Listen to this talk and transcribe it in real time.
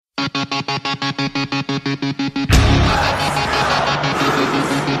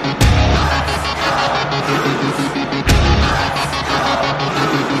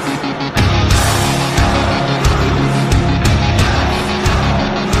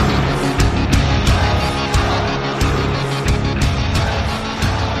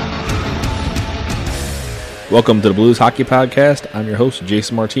Welcome to the Blues Hockey Podcast. I'm your host,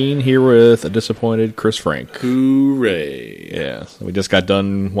 Jason Martine, here with a disappointed Chris Frank. Hooray. Yeah, so we just got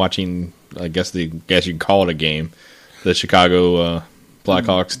done watching, I guess you can call it a game. The Chicago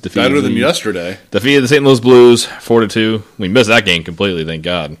Blackhawks defeated Better than yesterday. Defeated the St. Louis Blues 4-2. We missed that game completely, thank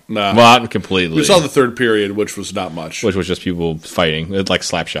God. Nah. Well, not completely. We saw the third period, which was not much. Which was just people fighting. It's like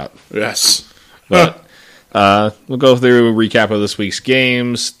Slapshot. Yes. But we'll go through a recap of this week's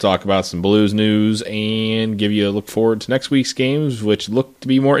games, talk about some Blues news, and give you a look forward to next week's games, which look to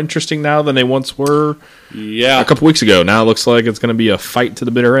be more interesting now than they once were a couple weeks ago. Now it looks like it's going to be a fight to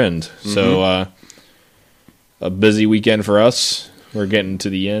the bitter end. Mm-hmm. So a busy weekend for us. We're getting to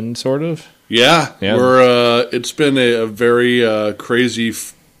the end, sort of. Yeah. We're it's been a very crazy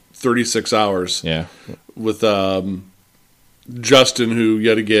 36 hours. Yeah. With Justin, who,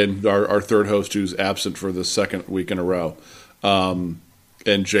 yet again, our third host, who's absent for the second week in a row. And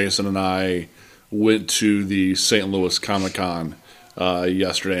Jason and I went to the St. Louis Comic-Con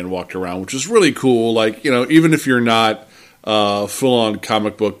yesterday and walked around, which was really cool. Like, you know, even if you're not a full-on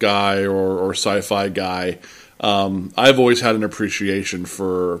comic book guy or sci-fi guy, I've always had an appreciation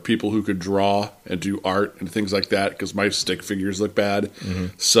for people who could draw and do art and things like that, because my stick figures look bad. Mm-hmm.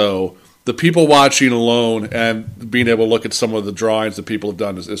 So the people watching alone and being able to look at some of the drawings that people have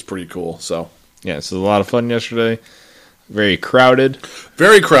done is pretty cool. So yeah, so a lot of fun yesterday. Very crowded.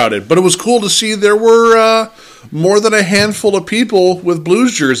 Very crowded. But it was cool to see there were more than a handful of people with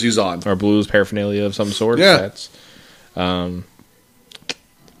Blues jerseys on. Or Blues paraphernalia of some sort. Yeah.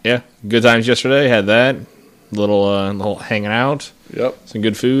 Yeah, good times yesterday. Had that. Little hanging out. Yep. Some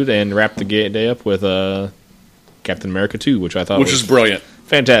good food, and wrapped the day up with Captain America 2, which I thought was brilliant.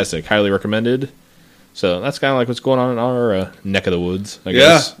 Fantastic. Highly recommended. So that's kind of like what's going on in our neck of the woods, I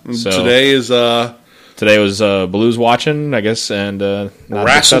guess. Yeah. So Today was Blues watching, I guess, and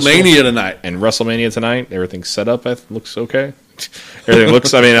WrestleMania tonight. And WrestleMania tonight. Everything's set up. Looks okay. Everything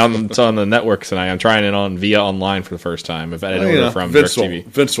looks. I mean, it's on the network tonight. I'm trying it on via online for the first time. If I didn't order from DirecTV.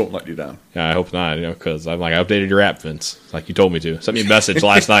 Vince won't let you down. Yeah, I hope not. Because I'm like, I updated your app, Vince. Like you told me to. Sent me a message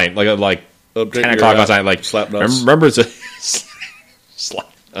last night, like 10 o'clock last night. Like slap nuts. Remember, it's a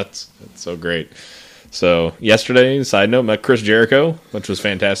slap nuts. That's so great. So yesterday, side note, met Chris Jericho, which was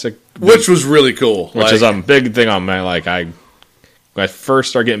fantastic. Which was really cool. Which is a big thing on my when I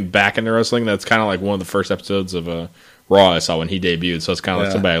first started getting back into wrestling. That's kind of like one of the first episodes of Raw I saw when he debuted. So it's kind of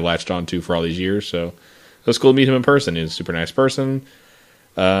like somebody I latched on to for all these years. So it was cool to meet him in person. He was a super nice person.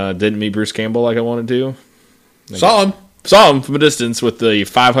 Didn't meet Bruce Campbell like I wanted to. Saw him from a distance with the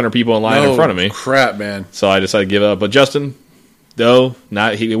 500 people in line in front of me. Crap, man. So I decided to give up. But Justin, though,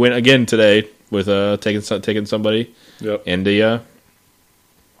 he went again today with taking somebody. Yep. And he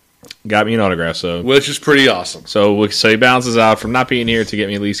got me an autograph. So which is pretty awesome. So he balances out from not being here to get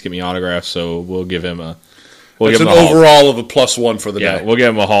me an autograph. So we'll give him a. It's an overall of a +1 for the day. Yeah, we'll give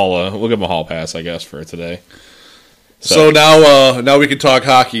him a hall pass, I guess, for today. So now we can talk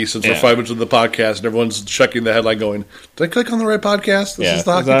hockey since we're 5 minutes into the podcast and everyone's checking the headline going, did I click on the right podcast? This is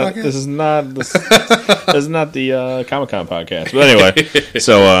the hockey podcast? This is not the Comic-Con podcast. But anyway,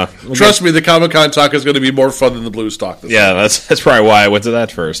 so trust me, the Comic-Con talk is going to be more fun than the Blues talk this time. That's probably why I went to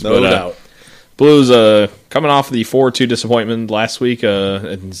that first. No doubt. Blues coming off the 4-2 disappointment last week.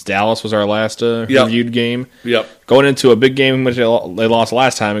 Dallas was our last reviewed game. Yep. Going into a big game which they lost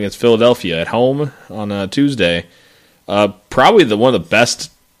last time against Philadelphia at home on Tuesday. Probably one of the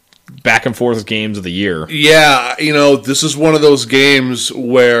best back and forth games of the year. Yeah, this is one of those games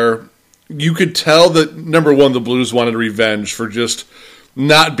where you could tell that, number one, the Blues wanted revenge for just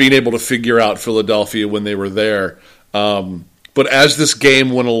not being able to figure out Philadelphia when they were there. But as this game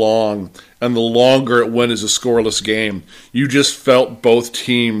went along, and the longer it went as a scoreless game, you just felt both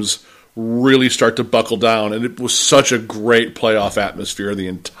teams really start to buckle down, and it was such a great playoff atmosphere the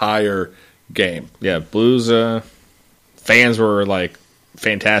entire game. Yeah, Blues fans were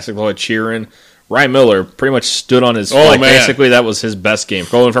fantastic, cheering. Ryan Miller pretty much stood on his. Basically, that was his best game.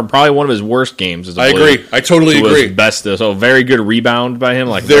 Going from probably one of his worst games as a Blue. I agree. I totally agree. His best. So very good rebound by him.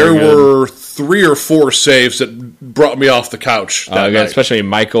 There were 3 or 4 saves that brought me off the couch. Especially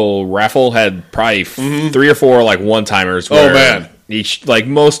Michael Raffle had probably 3 or 4 one-timers. Oh man! Each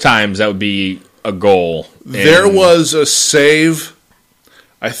most times that would be a goal. There was a save,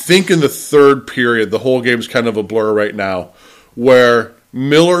 I think in the third period. The whole game's kind of a blur right now, where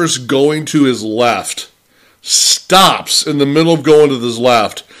Miller's going to his left, stops in the middle of going to his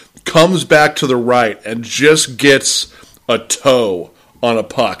left, comes back to the right, and just gets a toe on a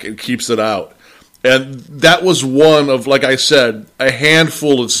puck and keeps it out. And that was one of, like I said, a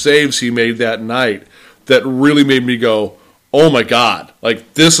handful of saves he made that night that really made me go, oh my God,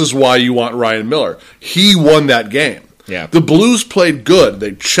 like this is why you want Ryan Miller. He won that game. Yeah. The Blues played good.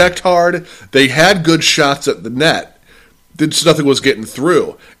 They checked hard. They had good shots at the net. Just nothing was getting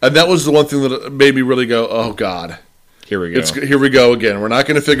through. And that was the one thing that made me really go, oh God. Here we go. Here we go again. We're not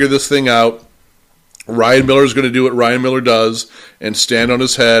going to figure this thing out. Ryan Miller's going to do what Ryan Miller does and stand on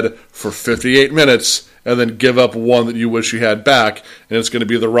his head for 58 minutes and then give up one that you wish you had back, and it's going to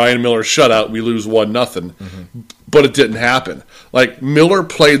be the Ryan Miller shutout. We lose 1-0. Mm-hmm. But it didn't happen. Like, Miller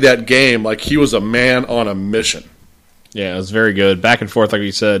played that game like he was a man on a mission. Yeah, it was very good. Back and forth, like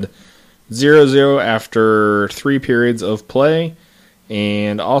you said. 0-0 after 3 periods of play,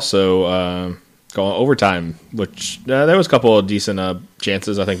 and also going overtime, which there was a couple of decent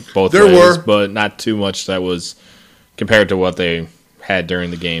chances, I think, both ways, but not too much that was compared to what they had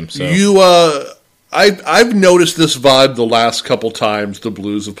during the game. So I've noticed this vibe the last couple times the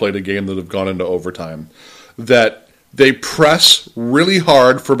Blues have played a game that have gone into overtime, that they press really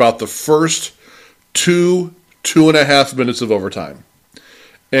hard for about the first 2.5 minutes of overtime.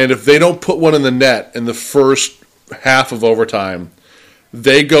 And if they don't put one in the net in the first half of overtime,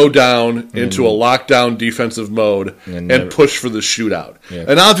 they go down into a lockdown defensive mode and push for the shootout. Yeah.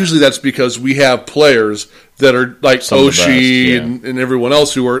 And obviously that's because we have players that are like Oshie and everyone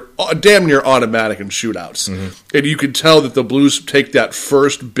else who are damn near automatic in shootouts. Mm-hmm. And you can tell that the Blues take that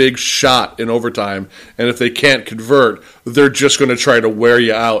first big shot in overtime, and if they can't convert, they're just going to try to wear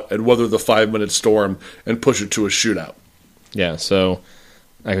you out and weather the 5-minute storm and push it to a shootout. Yeah, so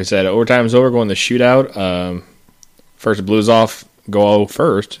like I said, overtime's over, going to shootout. First the Blues go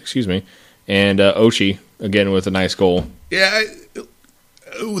first, and Oshie again with a nice goal. Yeah,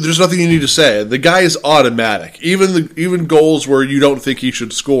 there's nothing you need to say. The guy is automatic. Even goals where you don't think he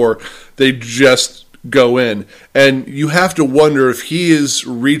should score, they just go in. And you have to wonder if he is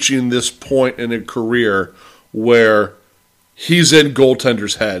reaching this point in a career where he's in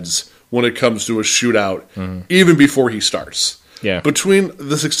goaltenders' heads when it comes to a shootout, even before he starts. Yeah. Between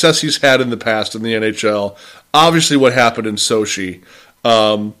the success he's had in the past in the NHL, obviously what happened in Sochi,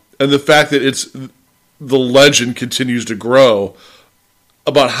 and the fact that the legend continues to grow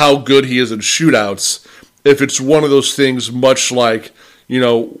about how good he is in shootouts, if it's one of those things much like,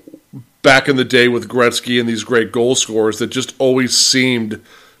 back in the day with Gretzky and these great goal scorers that just always seemed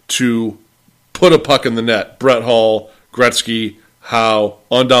to put a puck in the net, Brett Hull, Gretzky, Howe,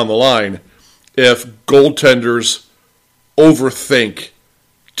 on down the line, if goaltenders overthink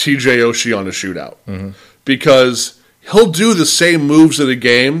TJ Oshie on a shootout. Mm-hmm. Because he'll do the same moves in a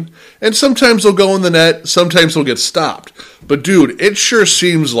game, and sometimes he'll go in the net, sometimes he'll get stopped. But, dude, it sure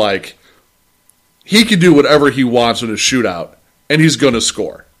seems like he can do whatever he wants in a shootout, and he's going to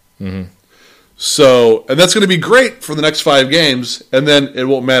score. Mm-hmm. So, and that's going to be great for the next 5 games, and then it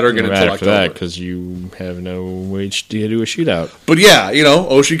won't matter again until October. Because you have no way to do a shootout. But, yeah,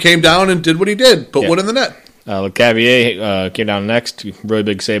 Oshie came down and did what he did, put one in the net. LeCavier came down next. Really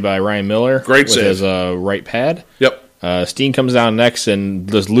big save by Ryan Miller. Great with save. His right pad. Yep. Steen comes down next and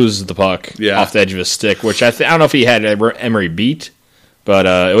just loses the puck off the edge of his stick, which I don't know if he had Emery beat, but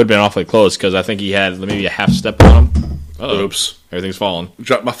it would have been awfully close because I think he had maybe a half step on him. Uh-oh. Oops. Everything's falling.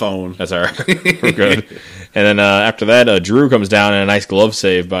 Dropped my phone. That's all right. We're good. And then after that, Drew comes down and a nice glove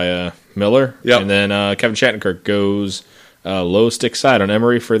save by Miller. Yep. And then Kevin Shattenkirk goes low stick side on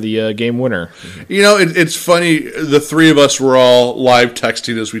Emery for the game winner. It's funny. The three of us were all live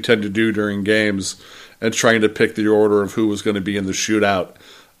texting as we tend to do during games and trying to pick the order of who was going to be in the shootout.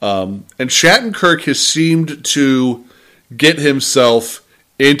 And Shattenkirk has seemed to get himself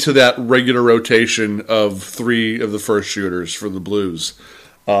into that regular rotation of 3 of the first shooters for the Blues.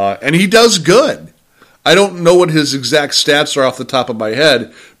 And he does good. I don't know what his exact stats are off the top of my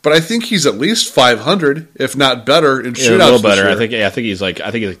head, but I think he's at least 500, if not better, in shootouts. A little better. I think he's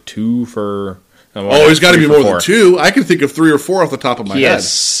like 2 for. He's got to be more than 2. I can think of 3 or 4 off the top of my head. He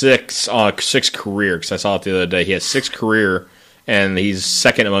has 6 career, because I saw it the other day. He has 6 career, and he's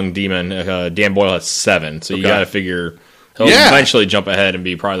second among D-men. Dan Boyle has 7, so you got to figure he'll eventually jump ahead and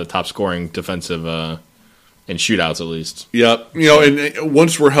be probably the top scoring defensive in shootouts at least. Yep. And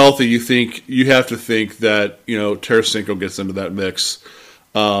once we're healthy, you have to think that Tarasenko gets into that mix.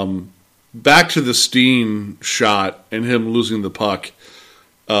 Back to the Steen shot and him losing the puck.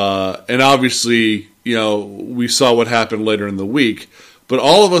 And obviously, we saw what happened later in the week. But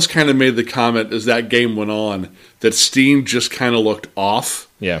all of us kind of made the comment as that game went on that Steen just kind of looked off.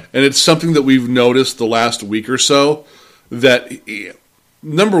 Yeah. And it's something that we've noticed the last week or so, that,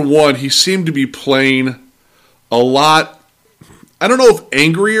 number one, he seemed to be playing a lot, I don't know if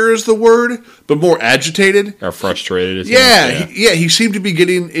angrier is the word, but more agitated. Or frustrated. He seemed to be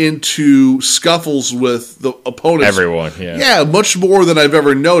getting into scuffles with the opponents. Everyone, yeah. Yeah, much more than I've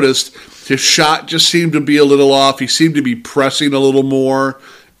ever noticed. His shot just seemed to be a little off. He seemed to be pressing a little more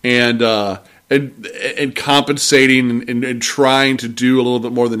and compensating and trying to do a little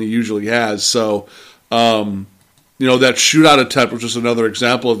bit more than he usually has. So, that shootout attempt was just another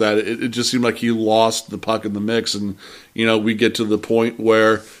example of that. It just seemed like he lost the puck in the mix. And, we get to the point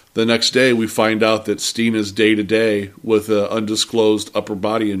where the next day we find out that Steen is day-to-day with an undisclosed upper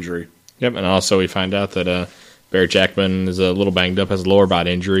body injury. Yep, and also we find out that Barrett Jackman is a little banged up, has a lower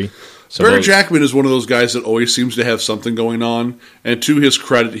body injury. So Barrett Jackman is one of those guys that always seems to have something going on, and to his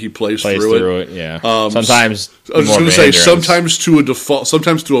credit, he plays through it. Yeah, sometimes. I was going to say sometimes to a default,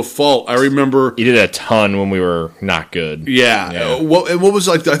 sometimes to a fault. I remember he did a ton when we were not good. Yeah. What was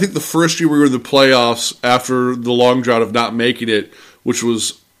I think the first year we were in the playoffs after the long drought of not making it, which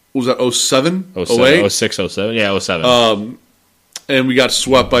was that 07? 08? 06, 07? Yeah, 07. And we got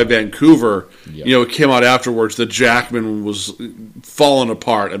swept by Vancouver. Yep. It came out afterwards that Jackman was falling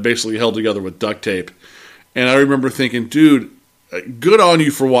apart and basically held together with duct tape. And I remember thinking, dude, good on you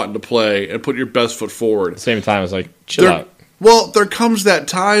for wanting to play and put your best foot forward. At the same time, I was like, chill out. Well, there comes that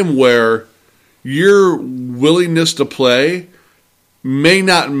time where your willingness to play may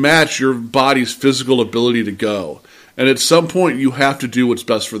not match your body's physical ability to go. And at some point, you have to do what's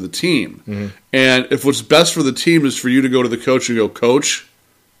best for the team. Mm-hmm. And if what's best for the team is for you to go to the coach and go, Coach,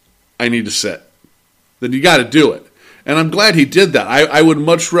 I need to sit, then you got to do it. And I'm glad he did that. I would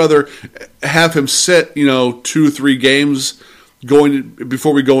much rather have him sit, 2-3 games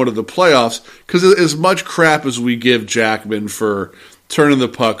before we go into the playoffs, because as much crap as we give Jackman for turning the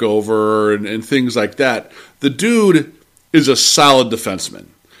puck over and things like that, the dude is a solid defenseman,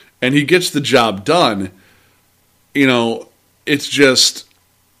 and he gets the job done. It's just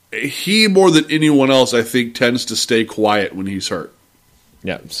he, more than anyone else, I think, tends to stay quiet when he's hurt.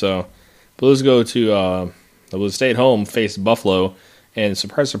 Yeah, so Blues go to the Blues stay at home, face Buffalo, and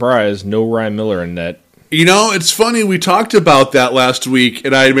surprise, surprise, no Ryan Miller in net. It's funny, we talked about that last week,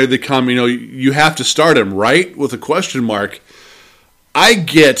 and I made the comment, you have to start him, right? With a question mark. I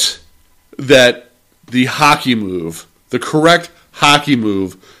get that the hockey move, the correct hockey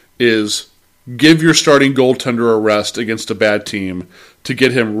move, is give your starting goaltender a rest against a bad team to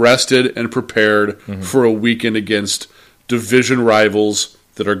get him rested and prepared for a weekend against division rivals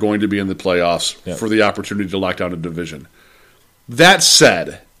that are going to be in the playoffs for the opportunity to lock down a division. That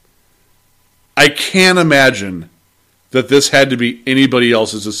said, I can't imagine that this had to be anybody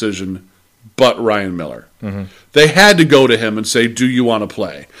else's decision but Ryan Miller. Mm-hmm. They had to go to him and say, do you want to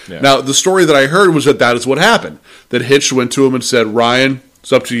play? Yeah. Now, the story that I heard was that is what happened. That Hitch went to him and said, Ryan,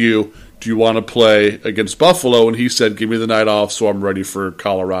 it's up to you. Do you want to play against Buffalo? And he said, give me the night off so I'm ready for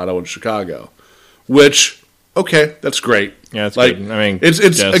Colorado and Chicago. Which, okay, that's great. Yeah, that's good. I mean, it's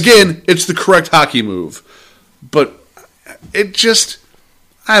again, it's the correct hockey move. But it just,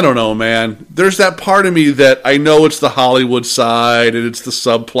 I don't know, man. There's that part of me that I know it's the Hollywood side and it's the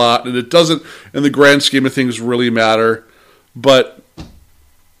subplot, and it doesn't, in the grand scheme of things, really matter. But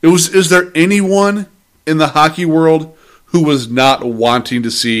is there anyone in the hockey world who was not wanting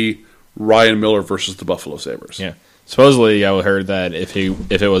to see Ryan Miller versus the Buffalo Sabres? Yeah. Supposedly, I heard that if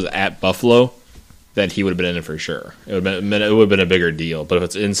it was at Buffalo, that he would have been in it for sure. It would have been a bigger deal. But if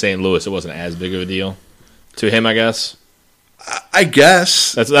it's in St. Louis, it wasn't as big of a deal to him, I guess. I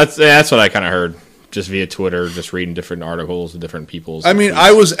guess that's what I kind of heard just via Twitter, just reading different articles of different people's. I mean,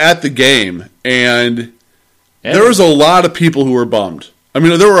 I was at the game, and there was a lot of people who were bummed. I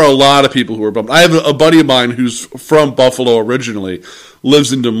mean, there were a lot of people who were bummed. I have a buddy of mine who's from Buffalo originally,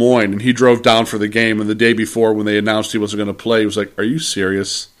 lives in Des Moines, and he drove down for the game, and the day before when they announced he wasn't going to play, he was like, are you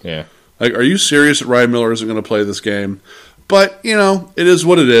serious? Yeah. Like, are you serious that Ryan Miller isn't going to play this game? But, it is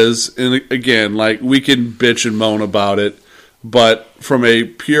what it is. And again, we can bitch and moan about it, but from a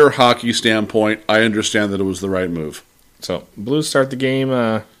pure hockey standpoint, I understand that it was the right move. So, Blues start the game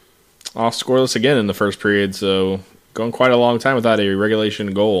off scoreless again in the first period, so going quite a long time without a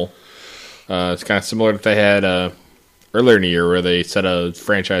regulation goal. It's kind of similar to what they had earlier in the year where they set a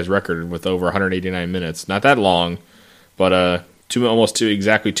franchise record with over 189 minutes. Not that long, but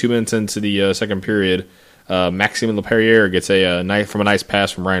exactly 2 minutes into the second period, Maxime Leperrier gets a nice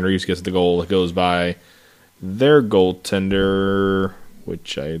pass from Ryan Reeves, gets the goal. It goes by their goaltender,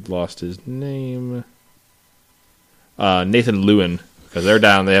 which I lost his name, Nathan Lewin, because they're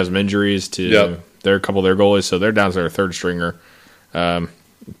down. They have some injuries to a couple of their goalies, so they're down to their third stringer.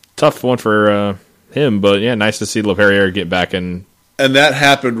 Tough one for him, but yeah, nice to see LaPerriere get back in. And that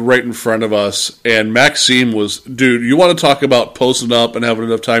happened right in front of us. And Maxime was, dude, you want to talk about posting up and having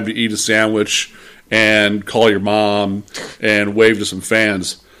enough time to eat a sandwich and call your mom and wave to some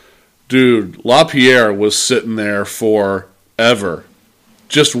fans. Dude, LaPierre was sitting there forever,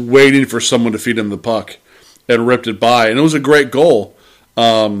 just waiting for someone to feed him the puck, and ripped it by. And it was a great goal.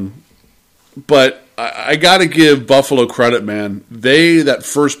 But I got to give Buffalo credit, man. That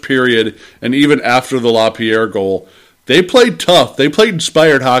first period, and even after the LaPierre goal, they played tough. They played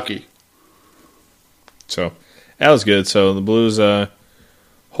inspired hockey. So that was good. So the Blues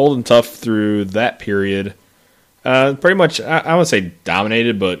holding tough through that period. Pretty much, I wouldn't say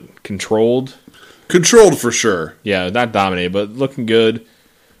dominated, but controlled. Controlled for sure. Yeah, not dominated, but looking good.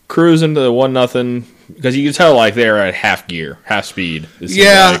 Cruising to the 1-0, because you can tell like they're at half gear, half speed.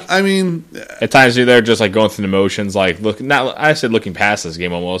 Yeah, like. I mean, at times they're just like going through the motions, like looking past this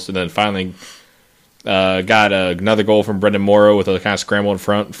game almost, and then finally got another goal from Brendan Morrow with a kind of scramble in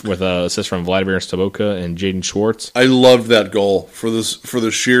front with an assist from Vladimir Staboka and Jaden Schwartz. I loved that goal for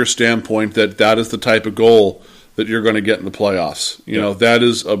the sheer standpoint that is the type of goal that you're going to get in the playoffs. You know, that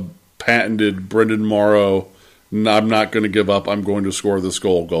is a patented Brendan Morrow. I'm not going to give up. I'm going to score this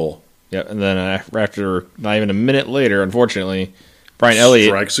goal. Yeah, and then after not even a minute later, unfortunately, Brian Elliott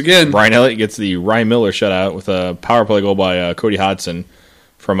strikes again. Brian Elliott gets the Ryan Miller shutout with a power play goal by Cody Hodgson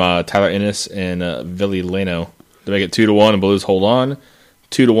from Tyler Ennis and Ville Leno to make it 2-1. And Blues hold on.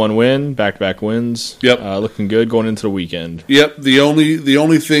 2-1 win, back-to-back wins. Yep, looking good going into the weekend. Yep. The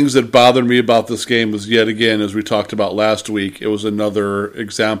only things that bothered me about this game was yet again, as we talked about last week, it was another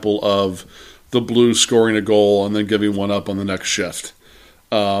example of the Blues scoring a goal and then giving one up on the next shift.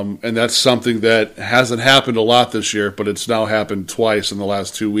 And that's something that hasn't happened a lot this year, but it's now happened twice in the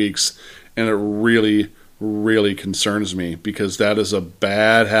last 2 weeks, and it really, really concerns me because that is a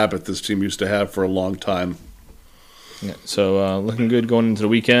bad habit this team used to have for a long time. Yeah, so looking good going into the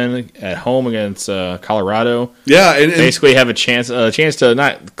weekend at home against Colorado. Yeah, and basically have a chance to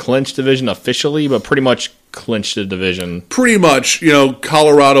not clinch division officially, but pretty much clinch the division. Pretty much,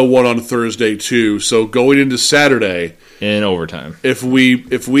 Colorado won on Thursday too. So going into Saturday in overtime, if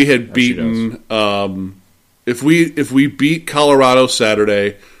we had beaten, if we beat Colorado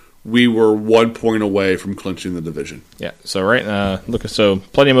Saturday, we were 1 point away from clinching the division. Yeah. So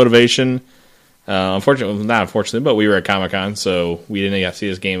plenty of motivation. Unfortunately, not unfortunately, but we were at Comic-Con, so we didn't get to see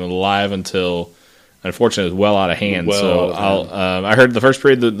this game live until, unfortunately, it was well out of hand. I heard the first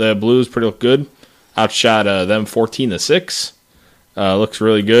period the Blues pretty good, outshot them 14-6. Looks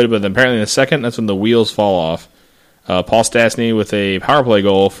really good, but then apparently in the second, that's when the wheels fall off. Paul Stastny with a power play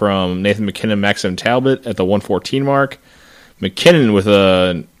goal from Nathan McKinnon, Maxim Talbot at the 1:14 mark. McKinnon with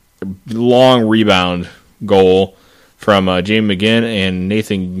a long rebound goal from Jamie McGinn and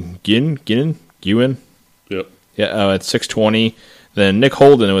Nathan Guin. Yep. Yeah, at 6:20. Then Nick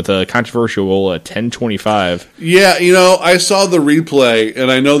Holden with a controversial goal at 10:25. Yeah, I saw the replay,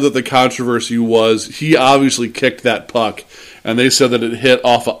 and I know that the controversy was he obviously kicked that puck, and they said that it hit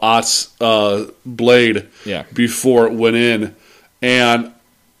off of Ott's blade before it went in. And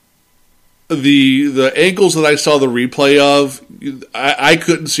the angles that I saw the replay of, I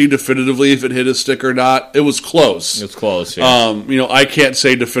couldn't see definitively if it hit his stick or not. It was close. It's close, yeah. I can't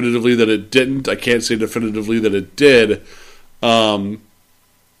say definitively that it didn't. I can't say definitively that it did. But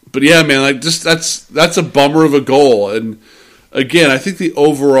yeah, man, that's a bummer of a goal. And again, I think the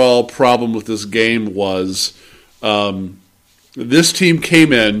overall problem with this game was this team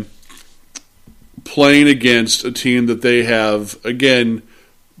came in playing against a team that they have, again,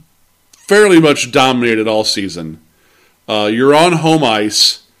 fairly much dominated all season. You're on home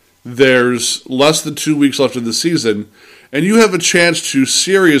ice. There's less than 2 weeks left of the season, and you have a chance to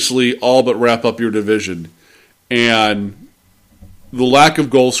seriously all but wrap up your division. And the lack of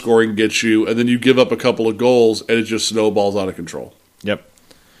goal scoring gets you, and then you give up a couple of goals, and it just snowballs out of control. Yep.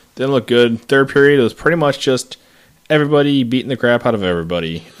 Didn't look good. Third period, it was pretty much just everybody beating the crap out of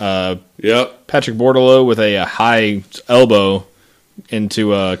everybody. Yep. Patrick Bordelot with a high elbow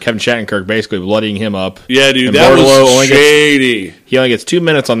into Kevin Shattenkirk, basically bloodying him up. Yeah, dude, and that was shady. He only gets 2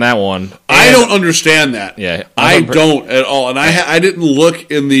 minutes on that one. I don't understand that. Yeah, I don't at all. And I didn't look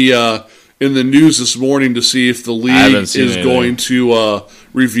in the news this morning to see if the league is going to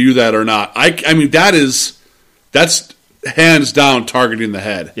review that or not. I mean, that's hands down targeting the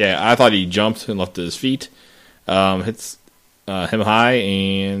head. Yeah, I thought he jumped and left his feet. Hits him high,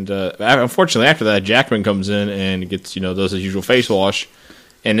 and unfortunately after that, Jackman comes in and gets does his usual face wash,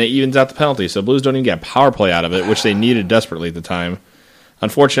 and it evens out the penalty. So Blues don't even get a power play out of it, which they needed desperately at the time.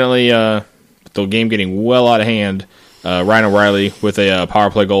 Unfortunately, the game getting well out of hand. Ryan O'Reilly with a power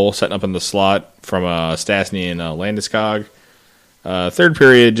play goal setting up in the slot from Stastny and Landeskog. Third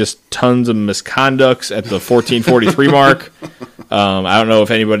period, just tons of misconducts at the 14:43 mark. I don't know if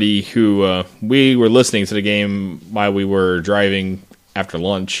anybody who we were listening to the game while we were driving after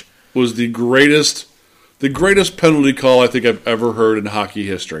lunch. Was the greatest penalty call I think I've ever heard in hockey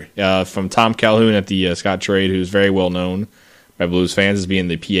history. From Tom Calhoun at the Scottrade, who's very well known by Blues fans as being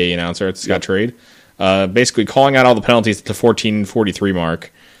the PA announcer at the Scottrade. Basically calling out all the penalties at the 14:43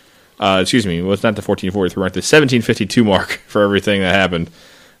 mark. Excuse me, it was not the 14:43 mark, the 17:52 mark for everything that happened.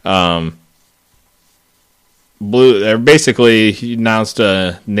 Basically, he announced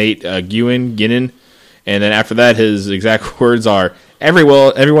Nate Guinan, and then after that, his exact words are,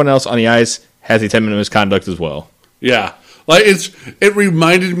 everyone else on the ice has a 10-minute misconduct as well. Yeah. Like it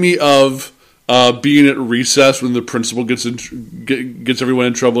reminded me of being at recess when the principal gets everyone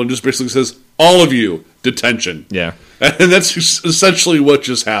in trouble and just basically says, all of you, detention. Yeah. And that's essentially what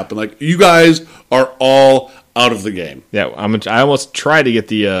just happened. Like, you guys are all out of the game. Yeah, I almost tried to get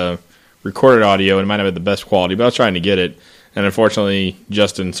the recorded audio, and it might not have been the best quality, but I was trying to get it. And unfortunately,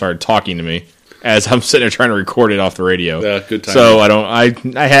 Justin started talking to me as I'm sitting there trying to record it off the radio. Yeah, good time. So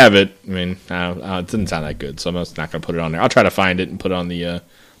I have it. I mean, it didn't sound that good, so I'm just not going to put it on there. I'll try to find it and put it on the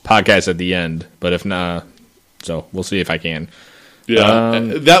podcast at the end, but if not, so we'll see if I can. Yeah,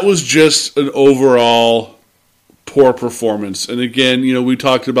 that was just an overall poor performance. And again, we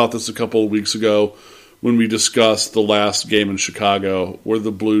talked about this a couple of weeks ago when we discussed the last game in Chicago, where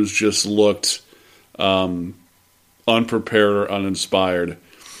the Blues just looked unprepared or uninspired.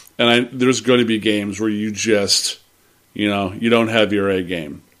 And there's going to be games where you just, you don't have your A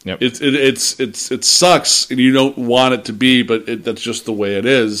game. Yep. It sucks, and you don't want it to be, but that's just the way it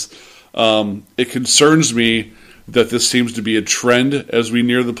is. It concerns me that this seems to be a trend as we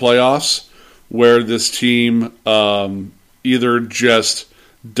near the playoffs, where this team either just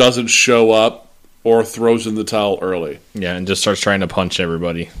doesn't show up or throws in the towel early. Yeah, and just starts trying to punch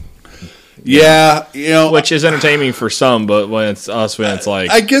everybody. Yeah, which is entertaining for some, but when it's us, when it's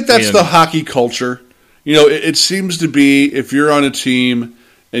like... I get that's the hockey culture. It seems to be, if you're on a team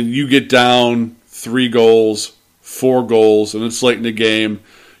and you get down 3 goals, 4 goals, and it's late in the game,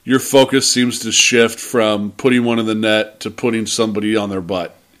 your focus seems to shift from putting one in the net to putting somebody on their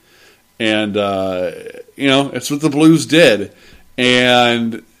butt. And, it's what the Blues did.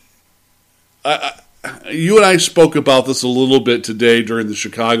 And you and I spoke about this a little bit today during the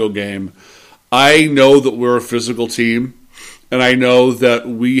Chicago game. I know that we're a physical team, and I know that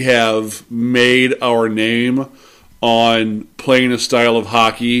we have made our name on playing a style of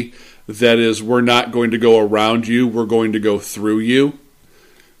hockey that is, we're not going to go around you, we're going to go through you.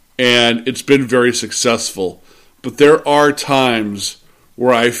 And it's been very successful. But there are times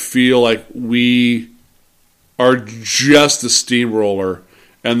where I feel like we are just a steamroller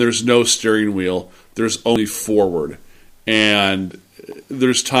and there's no steering wheel. There's only forward. And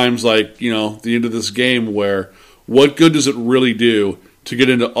there's times like, the end of this game where what good does it really do to get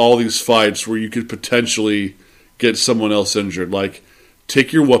into all these fights where you could potentially get someone else injured? Like,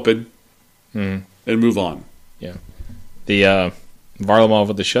 take your whooping and move on. Yeah. The Varlamov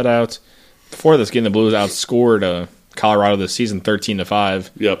with the shutouts. Before this game, the Blues outscored Colorado this season 13-5.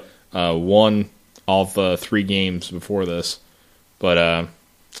 Yep. Won all of 3 games before this. But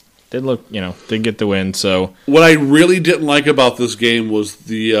didn't get the win. So what I really didn't like about this game was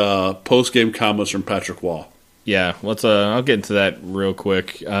the post-game comments from Patrick Waugh. Yeah, I'll get into that real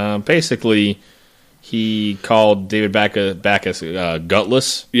quick. Basically, he called David Backes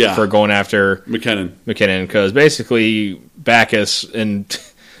gutless for going after McKinnon because basically Backes in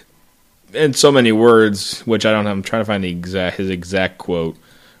so many words, which I don't have, I'm trying to find his exact quote,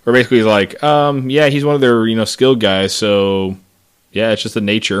 where basically he's like, he's one of their skilled guys, so yeah, it's just the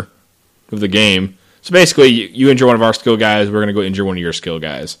nature of the game. So basically, you injure one of our skill guys, we're going to go injure one of your skill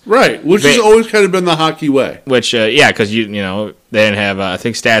guys. Right, which has always kind of been the hockey way. Which, because they didn't have. I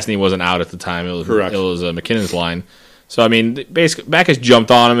think Stastny wasn't out at the time. It was correct. It was McKinnon's line. So I mean, basically, Backus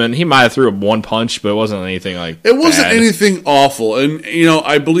jumped on him, and he might have threw one punch, but it wasn't anything like. It wasn't bad. anything awful, and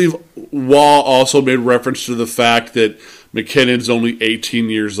I believe Waugh also made reference to the fact that McKinnon's only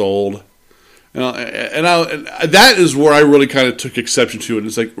 18 years old. And that is where I really kind of took exception to it.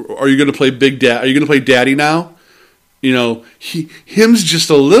 It's like, are you going to play Big Dad? Are you going to play Daddy now? Him's just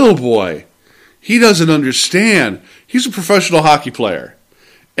a little boy. He doesn't understand. He's a professional hockey player,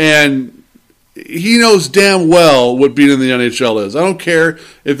 and he knows damn well what being in the NHL is. I don't care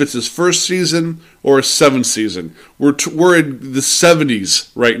if it's his first season or his 7th season. We're in the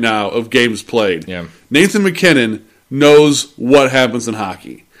 70s right now of games played. Yeah. Nathan McKinnon knows what happens in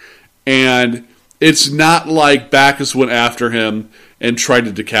hockey. And it's not like Backus went after him and tried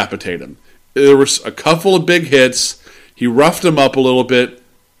to decapitate him. There was a couple of big hits. He roughed him up a little bit.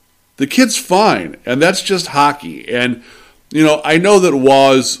 The kid's fine, and that's just hockey. And, I know that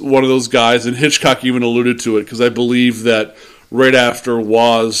Waugh's one of those guys, and Hitchcock even alluded to it, because I believe that right after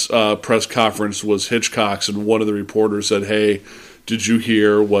Waugh's press conference was Hitchcock's, and one of the reporters said, hey, did you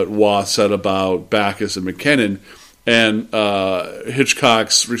hear what Waugh said about Backus and McKinnon? And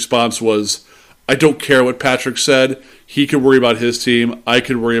Hitchcock's response was, I don't care what Patrick said. He can worry about his team. I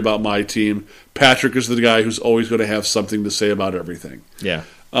can worry about my team. Patrick is the guy who's always going to have something to say about everything. Yeah,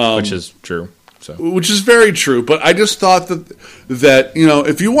 which is true. So, which is very true. But I just thought that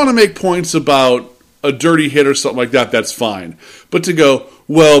if you want to make points about a dirty hit or something like that, that's fine. But to go,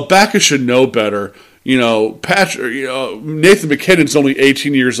 well, Backus should know better. Patrick, Nathan McKinnon's only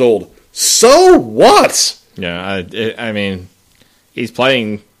 18 years old. So what? Yeah, I mean, he's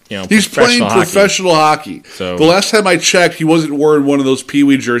playing. He's playing professional hockey. So the last time I checked, he wasn't wearing one of those Pee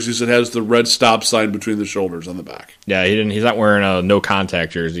Wee jerseys that has the red stop sign between the shoulders on the back. Yeah, he didn't. He's not wearing a no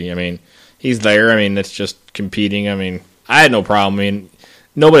contact jersey. I mean, he's there. I mean, it's just competing. I mean, I had no problem. I mean,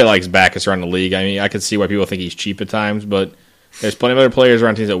 nobody likes Backus around the league. I mean, I could see why people think he's cheap at times, but there's plenty of other players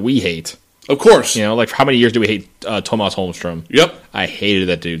around teams that we hate. Of course. Like how many years do we hate Tomas Holmstrom? Yep. I hated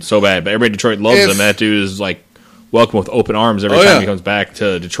that dude so bad, but everybody in Detroit loves him. That dude is like welcome with open arms every time he comes back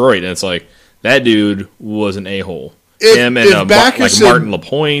to Detroit, and it's like that dude was an a-hole. Him and Martin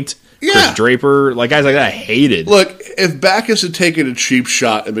Lapointe, Chris Draper, guys like that I hated. Look, if Backus had taken a cheap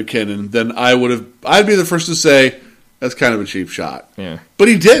shot at McKinnon, then I'd be the first to say that's kind of a cheap shot. Yeah. But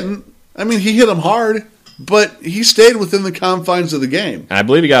he didn't. I mean, he hit him hard, but he stayed within the confines of the game. And I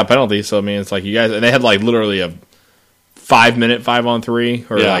believe he got a penalty, so I mean it's like you guys, and they had literally a 5-minute 5-on-3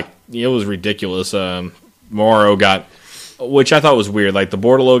 or it was ridiculous. Morrow got, which I thought was weird. The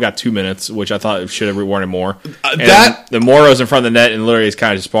Bordelot got 2 minutes, which I thought should have warranted more. The Morrow's in front of the net, and literally is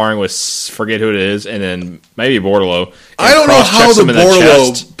kind of just sparring with forget who it is, and then maybe Bordelot. I don't know how the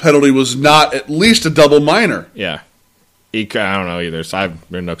Bordelot penalty was not at least a double minor. Yeah, I don't know either. So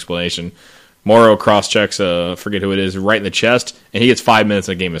I've no explanation. Morrow cross checks, forget who it is, right in the chest, and he gets 5 minutes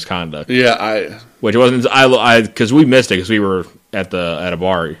of game misconduct. Yeah, which wasn't because we missed it because we were at a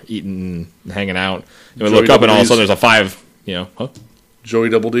bar eating and hanging out. And we look up, and all of a sudden there's a 5, Joey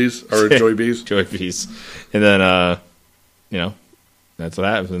Double D's or Joey B's, Joey B's, and then that's what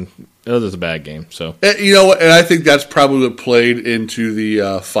happens. And it was just a bad game. So and I think that's probably what played into the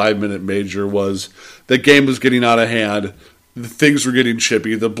 5-minute major was the game was getting out of hand. Things were getting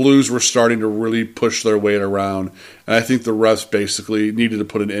chippy. The Blues were starting to really push their weight around, and I think the refs basically needed to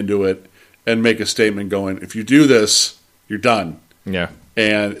put an end to it and make a statement going, if you do this, you're done. Yeah.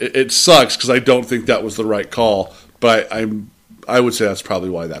 And it sucks because I don't think that was the right call, but I would say that's probably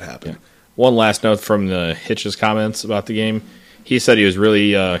why that happened. Yeah. One last note from the Hitch's comments about the game. He said he was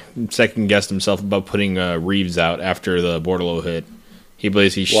really second-guessed himself about putting Reeves out after the Bordelot hit. He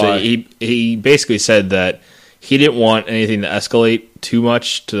believes he basically said that he didn't want anything to escalate too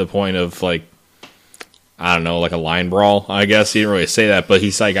much to the point of, I don't know, a line brawl, I guess. He didn't really say that, but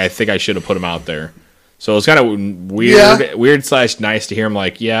he's like, I think I should have put him out there. So it's kind of weird / nice to hear him I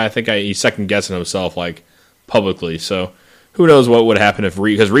think he's second-guessing himself, publicly. So who knows what would happen if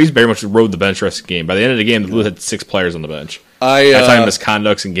Reeves, because Reeves very much rode the bench the rest of the game. By the end of the game, the Blues had 6 players on the bench. That's how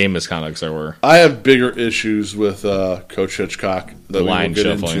misconducts and game misconducts there were. I have bigger issues with Coach Hitchcock that we will get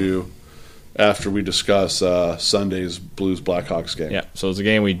into after we discuss Sunday's Blues-Blackhawks game. Yeah, so it's a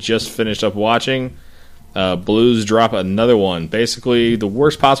game we just finished up watching. Blues drop another one. Basically, the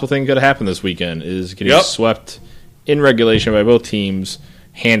worst possible thing could have happened this weekend is getting swept in regulation by both teams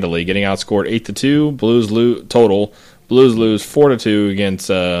handily, getting outscored 8-2. Blues lose total. Blues lose 4-2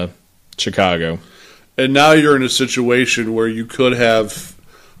 against Chicago. And now you're in a situation where you could have,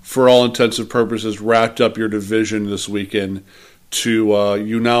 for all intents and purposes, wrapped up your division this weekend.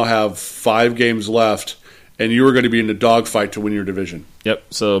 You now have 5 games left, and you are going to be in a dogfight to win your division. Yep.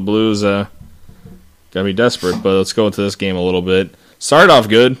 So Blues got to be desperate, but let's go into this game a little bit. Started off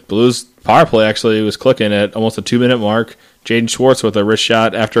good. Blues power play actually was clicking at almost a 2-minute mark. Jaden Schwartz with a wrist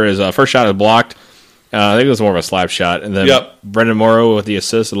shot after his first shot was blocked. I think it was more of a slap shot. And then Brendan Morrow with the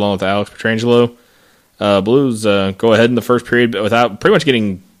assist along with Alex Pietrangelo. Blues go ahead in the first period without pretty much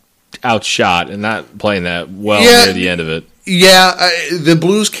getting outshot and not playing that well near the end of it. Yeah, the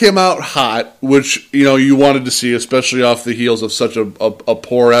Blues came out hot, which you wanted to see, especially off the heels of such a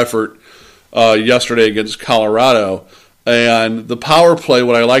poor effort yesterday against Colorado. And the power play,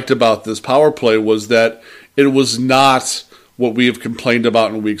 what I liked about this power play was that it was not what we have complained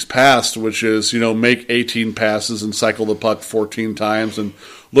about in weeks past, which is, make 18 passes and cycle the puck 14 times and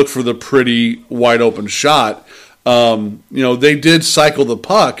look for the pretty wide open shot. They did cycle the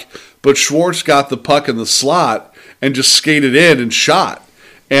puck, but Schwartz got the puck in the slot and just skated in and shot.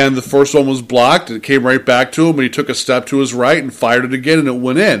 And the first one was blocked, and it came right back to him, and he took a step to his right and fired it again, and it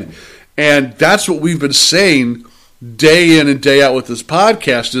went in. And that's what we've been saying day in and day out with this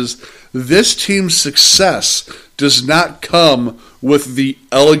podcast is this team's success does not come with the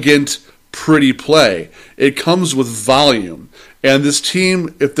elegant, pretty play. It comes with volume. And this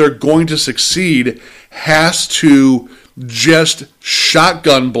team, if they're going to succeed, has to just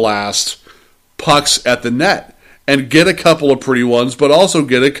shotgun blast pucks at the net and get a couple of pretty ones, but also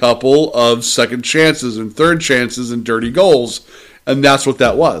get a couple of second chances and third chances and dirty goals. And that's what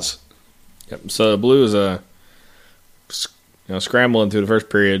that was. Yep. So the Blues scrambling through the first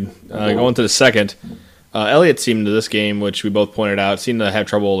period. Going to the second, Elliott seemed to this game, which we both pointed out, seemed to have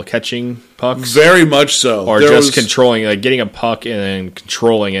trouble catching pucks. Very much so. Or controlling, getting a puck and then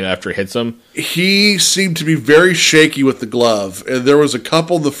controlling it after it hits him. He seemed to be very shaky with the glove. And there was a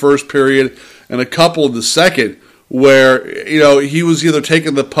couple in the first period and a couple in the second where, he was either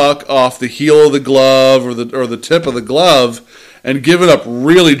taking the puck off the heel of the glove or the tip of the glove and giving up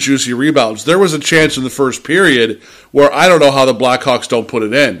really juicy rebounds. There was a chance in the first period where I don't know how the Blackhawks don't put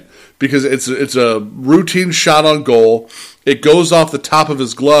it in because it's a routine shot on goal. It goes off the top of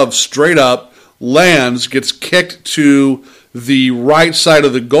his glove straight up, lands, gets kicked to the right side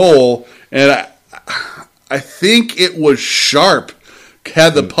of the goal, and I think it was Sharp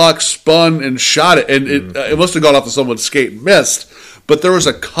had the puck spun and shot it, and it must have gone off of someone's skate and missed. But there was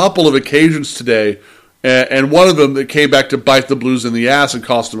a couple of occasions today, and one of them that came back to bite the Blues in the ass and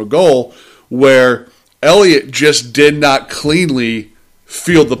cost them a goal, where Elliott just did not cleanly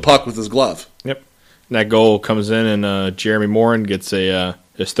field the puck with his glove. Yep. And that goal comes in, and Jeremy Morin gets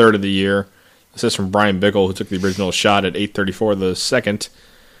his third of the year. This is from Brian Bickle, who took the original shot at 8:34 the second.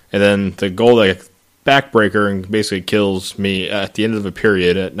 And then the goal that backbreaker and basically kills me at the end of the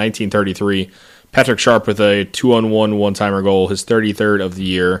period at 19:33. Patrick Sharp with a 2-on-1 one-timer goal, his 33rd of the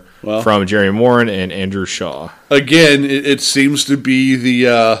year from Jeremy Morin and Andrew Shaw. Again, it seems to be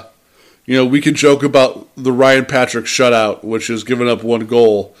the, we can joke about the Ryan Patrick shutout, which has given up one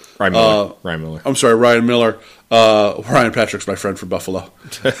goal. Ryan Miller. I'm sorry, Ryan Miller. Ryan Patrick's my friend from Buffalo.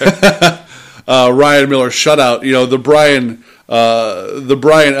 Ryan Miller shutout. The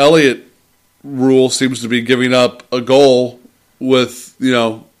Brian Elliott rule seems to be giving up a goal with,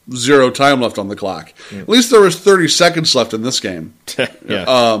 zero time left on the clock. At least there was 30 seconds left in this game.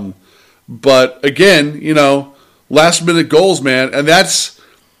 Yeah. But again, last minute goals, man, and that's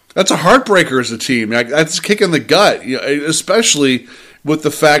a heartbreaker as a team. That's a kick in the gut, especially with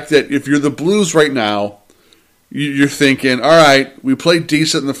the fact that if you're the Blues right now, you're thinking, all right, we played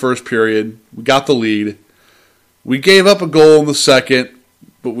decent in the first period, we got the lead, we gave up a goal in the second,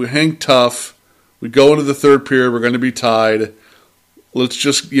 but we hang tough. We go into the third period, we're going to be tied. Let's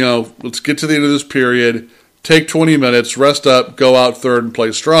just, let's get to the end of this period, take 20 minutes, rest up, go out third and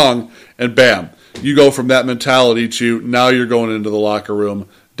play strong, and bam. You go from that mentality to now you're going into the locker room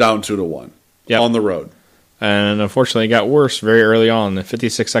down 2-1 on the road. And unfortunately, it got worse very early on.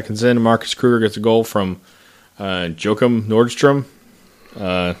 56 seconds in, Marcus Kruger gets a goal from Joachim Nordstrom.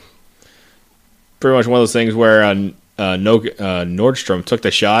 Pretty much one of those things where Nordstrom took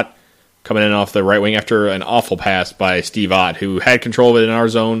the shot coming in off the right wing after an awful pass by Steve Ott, who had control of it in our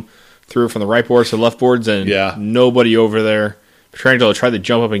zone, threw it from the right boards to the left boards, and nobody over there. Petrangelo tried to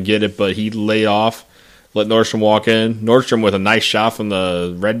jump up and get it, but he laid off, let Nordstrom walk in. Nordstrom with a nice shot from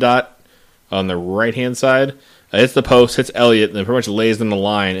the red dot on the right-hand side. Hits the post, hits Elliott, and then pretty much lays in the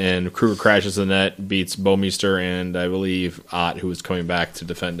line, and Kruger crashes the net, beats Bomeister and, I believe, Ott, who was coming back to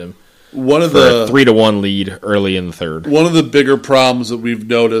defend him. One of the 3-1 lead early in the third. One of the bigger problems that we've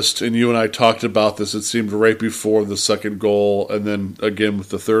noticed, and you and I talked about this, it seemed right before the second goal, and then again with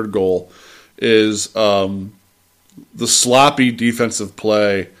the third goal, is the sloppy defensive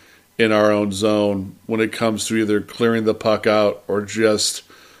play in our own zone when it comes to either clearing the puck out or just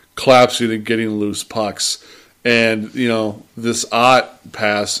collapsing and getting loose pucks. And this Ott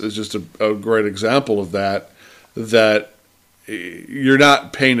pass is just a great example of that. That you're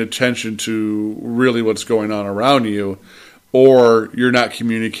not paying attention to really what's going on around you, or you're not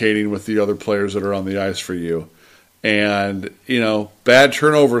communicating with the other players that are on the ice for you. And, bad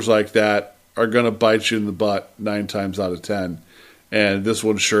turnovers like that are going to bite you in the butt 9 times out of 10. And this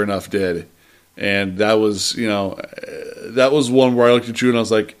one sure enough did. And that was, one where I looked at you and I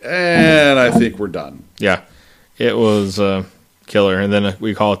was like, and I think we're done. Yeah. It was killer. And then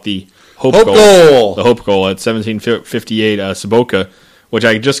we call it the Hope Goal. The Hope Goal at 17:58, Saboka, which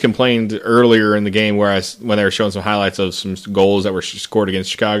I just complained earlier in the game when they were showing some highlights of some goals that were scored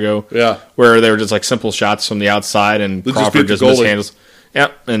against Chicago. Yeah. Where they were just like simple shots from the outside and Crawford just mishandles.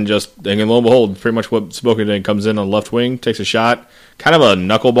 Yep, and lo and behold, pretty much what Saboka did, comes in on the left wing, takes a shot, kind of a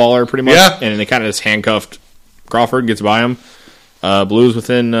knuckleballer pretty much, and they kind of just handcuffed Crawford, gets by him. Blues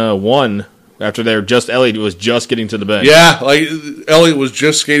within one after Elliott was just getting to the bench. Yeah, like Elliott was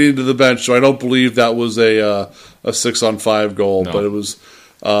just skating to the bench, so I don't believe that was a 6-on-5 goal, but it was.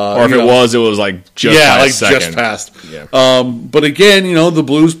 Or if it was like just just past. Yeah. But again, the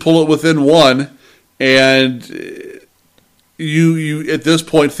Blues pull it within one, and you at this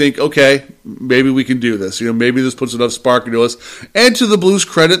point think, okay, maybe we can do this. Maybe this puts enough spark into us. And to the Blues'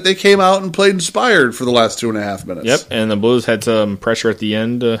 credit, they came out and played inspired for the last 2.5 minutes. Yep, and the Blues had some pressure at the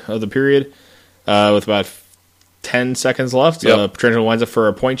end of the period with about 10 seconds left. Yep. Pietrangelo winds up for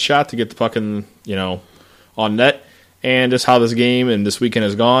a point shot to get the puck on net. And just how this game and this weekend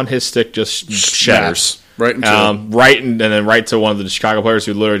has gone, his stick just shatters. Right into and then right to one of the Chicago players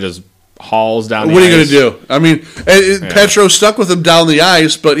who literally just hauls down the ice. What are you going to do? I mean, Petro stuck with him down the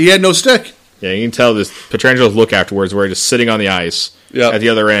ice, but he had no stick. Yeah, you can tell this Pietrangelo's look afterwards where he's just sitting on the ice at the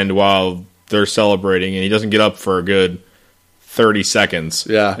other end while they're celebrating, and he doesn't get up for a good 30 seconds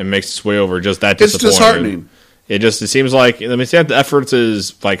and makes his way over. Just that disappointing. It's disheartening. It seems like, the effort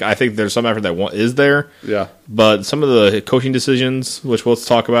is, like, I think there's some effort that is there. Yeah. But some of the coaching decisions, which we'll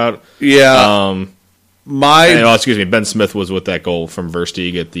talk about. Yeah. Ben Smith was with that goal from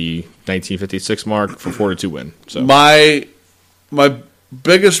Versteeg at the 1956 mark for 4-2 win. So my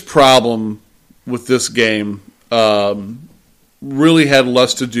biggest problem with this game really had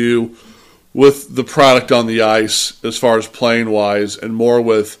less to do with the product on the ice as far as playing wise, and more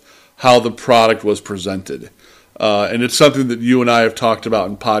with how the product was presented. And it's something that you and I have talked about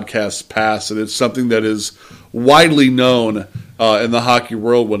in podcasts past, and it's something that is widely known in the hockey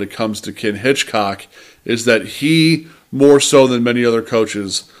world when it comes to Ken Hitchcock, is that he, more so than many other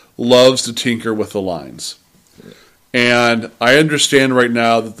coaches, loves to tinker with the lines. And I understand right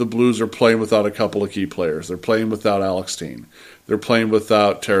now that the Blues are playing without a couple of key players. They're playing without Alex Steen. They're playing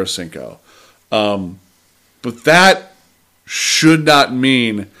without Tarasenko. But that should not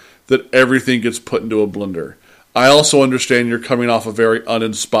mean that everything gets put into a blender. I also understand you're coming off a very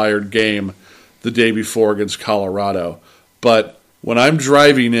uninspired game the day before against Colorado. But when I'm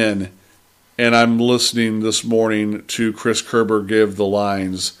driving in and I'm listening this morning to Chris Kerber give the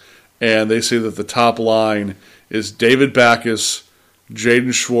lines, and they say that the top line is David Backes,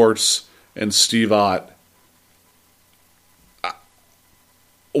 Jaden Schwartz, and Steve Ott.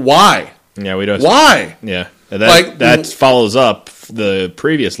 Why? Yeah, we don't. Why? Yeah, and that follows up the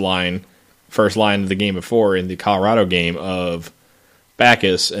previous line, first line of the game before in the Colorado game of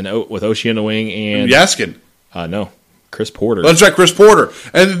Backes and with Oshie in the wing and Yaskin. No, Chris Porter. That's right, Chris Porter.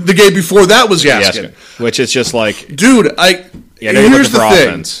 And the game before that was Yaskin. Which is just like, dude, here's the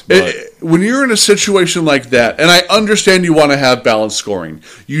thing. Offense, when you're in a situation like that, and I understand you want to have balanced scoring,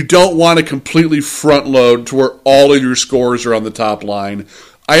 you don't want to completely front load to where all of your scores are on the top line.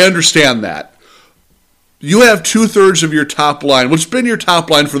 I understand that. You have 2/3 of your top line, which has been your top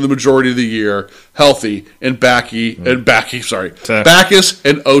line for the majority of the year, healthy, and Backes and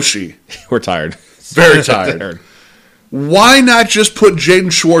Oshie. We're tired. Very tired. Why not just put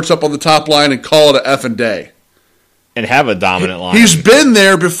Jaden Schwartz up on the top line and call it a effing day? And have a dominant line. He's been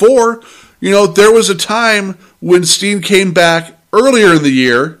there before. There was a time when Steen came back earlier in the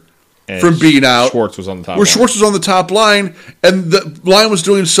year from being out. Schwartz was on the top line. Schwartz was on the top line, and the line was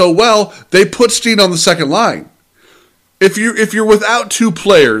doing so well, they put Steen on the second line. If you're without two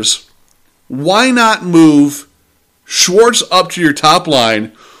players, why not move Schwartz up to your top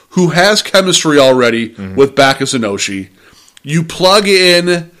line, who has chemistry already with Backes and Oshie? You plug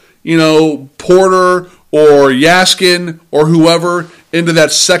in, Porter or Yaskin or whoever into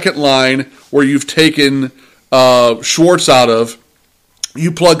that second line where you've taken Schwartz out of.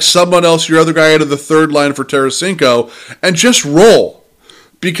 You plug someone else, your other guy, into the third line for Tarasenko, and just roll.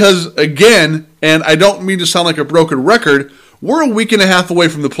 Because, again, and I don't mean to sound like a broken record, we're a week and a half away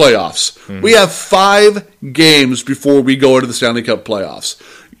from the playoffs. We have 5 games before we go into the Stanley Cup playoffs.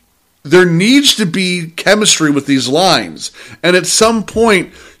 There needs to be chemistry with these lines. And at some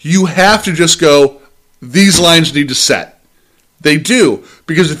point, you have to just go, these lines need to set. They do.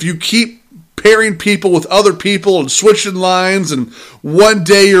 Because if you keep pairing people with other people and switching lines, and one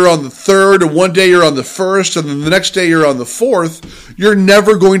day you're on the third, and one day you're on the first, and then the next day you're on the fourth, you're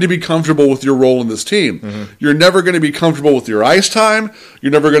never going to be comfortable with your role in this team. You're never going to be comfortable with your ice time.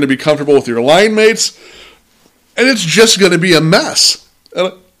 You're never going to be comfortable with your line mates. and it's just going to be a mess.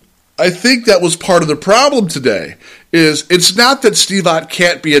 And I think that was part of the problem today. Is it's not that Steve Ott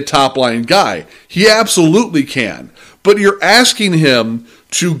can't be a top-line guy. He absolutely can. But you're asking him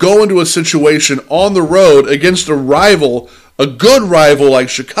to go into a situation on the road against a rival, a good rival like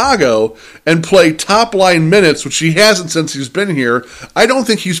Chicago, and play top-line minutes, which he hasn't since he's been here. I don't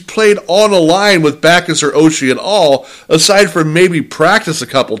think he's played on a line with Backes or Oshie at all, aside from maybe practice a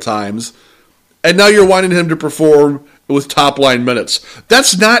couple times. And now you're wanting him to perform with top-line minutes.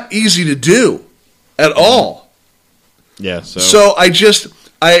 That's not easy to do at all. Yeah, so I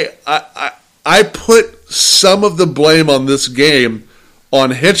put some of the blame on this game on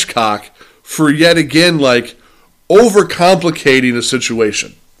Hitchcock for yet again overcomplicating a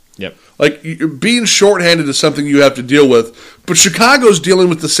situation. Yep. Being shorthanded is something you have to deal with, but Chicago's dealing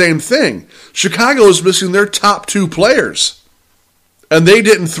with the same thing. Chicago is missing their top 2 players, and they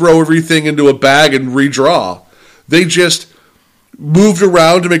didn't throw everything into a bag and redraw. They just moved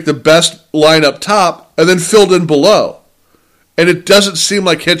around to make the best line up top and then filled in below. And it doesn't seem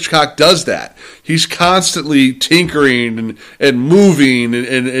like Hitchcock does that. He's constantly tinkering and moving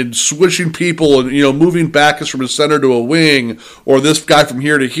and switching people and moving Backes from a center to a wing or this guy from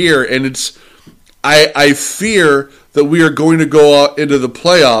here to here. And I fear that we are going to go out into the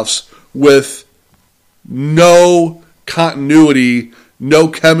playoffs with no continuity, no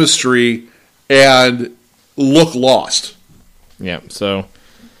chemistry, and look lost. Yeah, so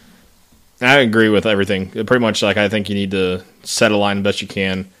I agree with everything. Pretty much, I think you need to set a line the best you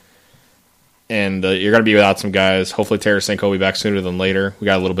can. And you're going to be without some guys. Hopefully Tarasenko will be back sooner than later. We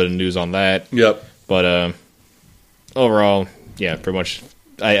got a little bit of news on that. Yep. But overall, yeah, pretty much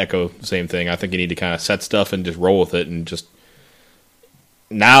I echo the same thing. I think you need to kind of set stuff and just roll with it. And just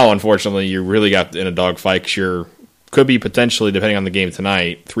now, unfortunately, you really got in a dogfight because could be potentially, depending on the game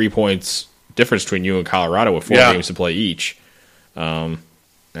tonight, 3 points difference between you and Colorado with 4 games to play each.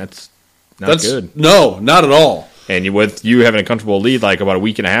 That's good. No, not at all. And with you having a comfortable lead about a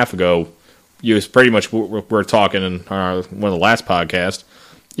week and a half ago, you was pretty much we're talking in one of the last podcasts.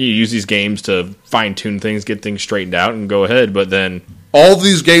 You use these games to fine tune things, get things straightened out, and go ahead. But then all of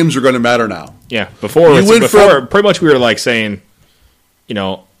these games are going to matter now. Yeah, before pretty much we were saying,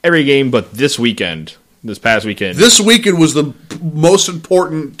 every game but this past weekend. This weekend was the most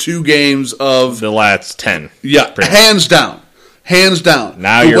important 2 games of the last 10. Yeah, hands down. Hands down.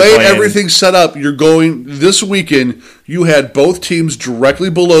 Now the way everything's set up, you're going this weekend. You had both teams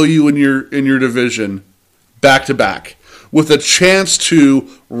directly below you in your division, back to back, with a chance to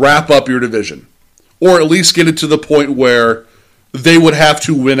wrap up your division, or at least get it to the point where they would have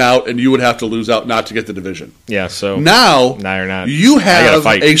to win out and you would have to lose out not to get the division. Yeah. So now you're not. You have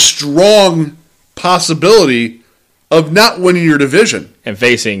a strong possibility of not winning your division. And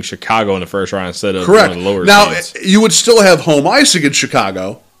facing Chicago in the first round instead of correct. One of the lower now, seeds. You would still have home ice against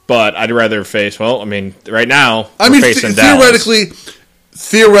Chicago. But I'd rather face, right now, we're facing Dallas.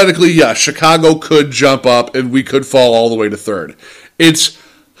 Theoretically, yes, Chicago could jump up and we could fall all the way to third. It's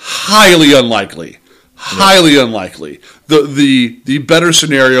highly unlikely. Highly unlikely. The better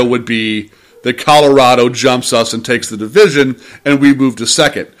scenario would be that Colorado jumps us and takes the division and we move to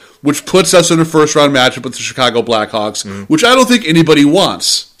second, which puts us in a first-round matchup with the Chicago Blackhawks, which I don't think anybody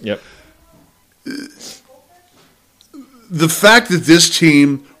wants. Yep. The fact that this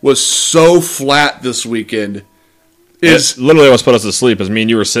team was so flat this weekend is... It literally almost put us to sleep, as me and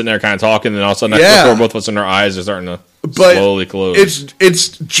you were sitting there kind of talking, and all of a sudden, before both of us in our eyes are starting to slowly close.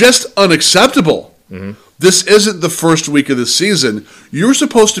 It's just unacceptable. Mm-hmm. This isn't the first week of the season. You're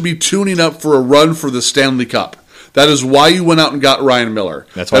supposed to be tuning up for a run for the Stanley Cup. That is why you went out and got Ryan Miller.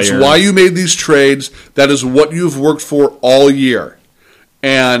 That's why you made these trades. That is what you've worked for all year.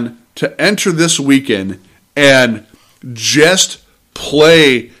 And to enter this weekend and just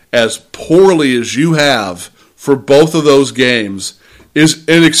play as poorly as you have for both of those games is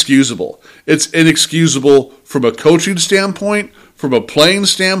inexcusable. It's inexcusable from a coaching standpoint, from a playing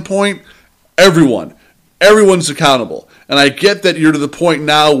standpoint. Everyone's accountable. And I get that you're to the point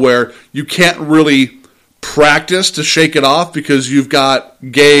now where you can't really practice to shake it off because you've got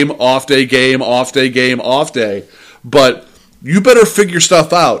game, off day, game, off day, game, off day. But you better figure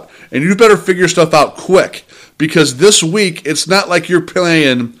stuff out, and you better figure stuff out quick, because this week it's not like you're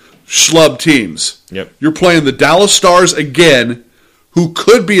playing schlub teams. Yep. You're playing the Dallas Stars again, who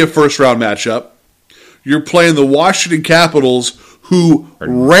could be a first-round matchup. You're playing the Washington Capitals, who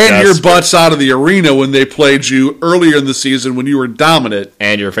ran your butts out of the arena when they played you earlier in the season when you were dominant.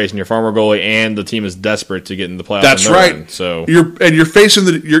 And you're facing your former goalie, and the team is desperate to get in the playoffs. That's right. So you're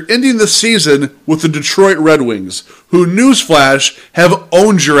ending the season with the Detroit Red Wings, who, newsflash, have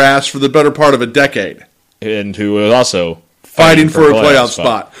owned your ass for the better part of a decade. and who is also fighting for a playoff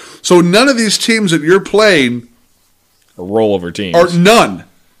spot. So none of these teams that you're playing are rollover teams. Are none.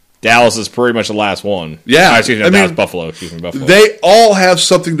 Dallas is pretty much the last one. Yeah. Dallas, Buffalo. Excuse me, Buffalo. They all have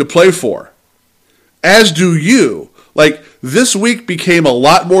something to play for, as do you. Like, this week became a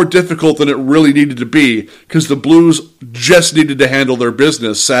lot more difficult than it really needed to be because the Blues just needed to handle their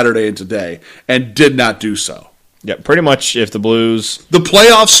business Saturday and today and did not do so. Yeah, pretty much if the Blues... The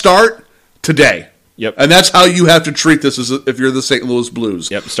playoffs start today. Yep. And that's how you have to treat this as if you're the St. Louis Blues.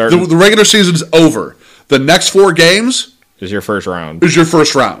 Yep. The regular season's over. The next 4 games... is your first round.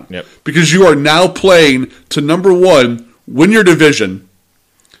 Yep. Because you are now playing to, number 1, win your division,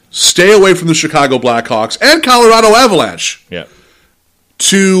 stay away from the Chicago Blackhawks and Colorado Avalanche. Yep.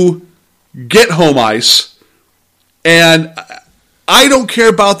 To get home ice. And I don't care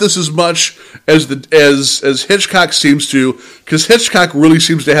about this as much as Hitchcock seems to, because Hitchcock really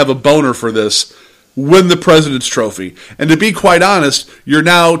seems to have a boner for this. Win the President's Trophy. And to be quite honest, you're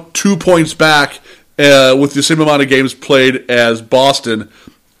now 2 points back with the same amount of games played as Boston.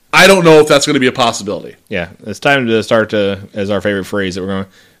 I don't know if that's going to be a possibility. Yeah, it's time to start to, as our favorite phrase, that we're going,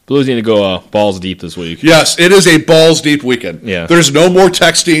 Blues need to go balls deep this week. Yes, it is a balls deep weekend. Yeah. There's no more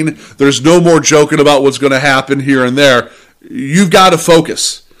texting. There's no more joking about what's going to happen here and there. You've got to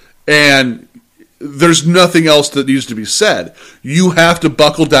focus. And there's nothing else that needs to be said. You have to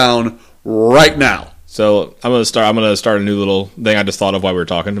buckle down right now. So I'm going to start a new little thing I just thought of while we were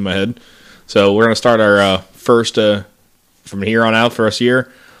talking in my head. So we're going to start our first, from here on out for us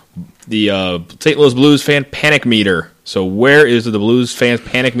here, the St. Louis Blues fan panic meter. So where is the Blues fans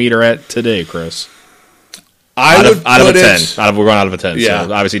panic meter at today, Chris? Out of a 10. We're going out of a 10. Yeah.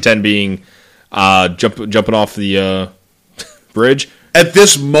 So obviously 10 being jumping off the bridge. At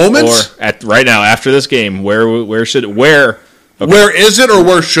this moment? Or right now, after this game, where should it... Where is it or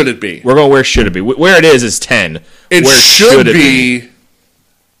where should it be? We're going where should it be. Where it is 10. It should be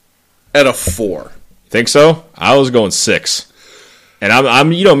at a 4. Think so? I was going 6. And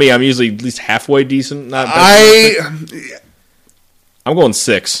I'm you know me, I'm usually at least halfway decent. I'm going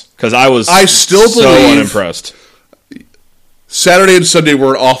 6 because I still believe unimpressed. Saturday and Sunday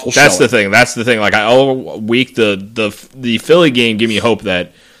were an awful show. That's the thing. Like all week, the Philly game gave me hope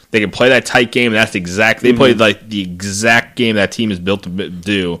that they can play that tight game. And that's they played like the exact game that team is built to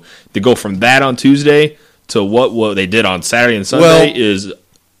do. To go from that on Tuesday to what they did on Saturday and Sunday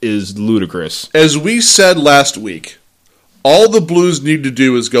is ludicrous. As we said last week, all the Blues need to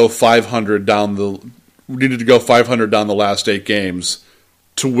do is go 500 down the last 8 games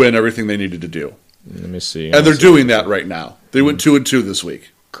to win everything they needed to do. Let me see. And they're doing that right now. They went 2-2 this week.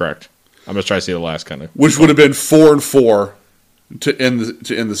 Correct. I'm just trying to see the last kind of, which would have been 4-4 to end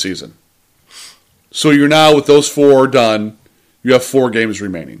the season. So you're now with those 4 done. You have 4 games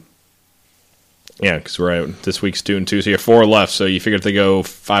remaining. Yeah, because we're at this week's 2-2, so you have 4 left. So you figure if they go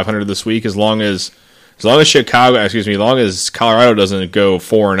 500 this week, as long as Colorado doesn't go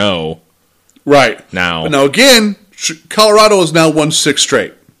 4-0. Right. Now again, Colorado has now won 6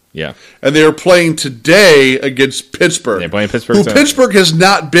 straight. Yeah. And they are playing today against Pittsburgh. They're playing Pittsburgh. Who Pittsburgh has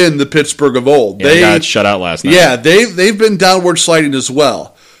not been the Pittsburgh of old. Yeah, they got shut out last night. Yeah, they've been downward sliding as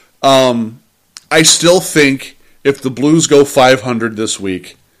well. I still think if the Blues go 500 this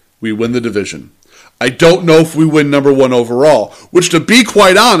week, we win the division. I don't know if we win number 1 overall, which, to be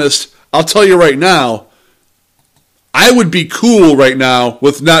quite honest, I'll tell you right now, I would be cool right now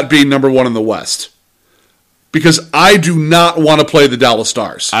with not being number 1 in the West. Because I do not want to play the Dallas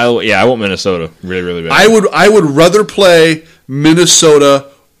Stars. I want Minnesota really, really bad. I would rather play Minnesota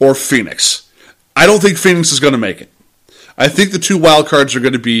or Phoenix. I don't think Phoenix is going to make it. I think the 2 wild cards are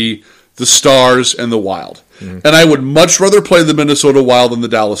going to be the Stars and the Wild. Mm-hmm. And I would much rather play the Minnesota Wild than the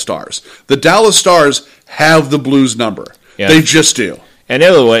Dallas Stars. The Dallas Stars have the Blues number. Yeah. They just do. And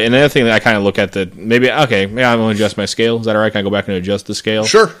another thing that I kind of look at maybe I'm going to adjust my scale. Is that all right? Can I go back and adjust the scale?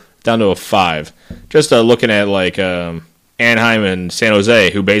 Sure. Down to a 5. Just looking at like Anaheim and San Jose,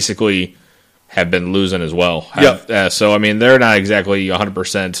 who basically have been losing as well. Yeah. So I mean, they're not exactly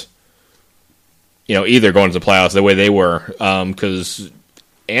 100%. Either going to the playoffs the way they were, because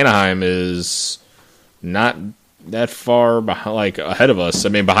Anaheim is not that far behind, like ahead of us. I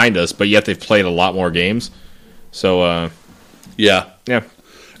mean, behind us, but yet they've played a lot more games. So yeah.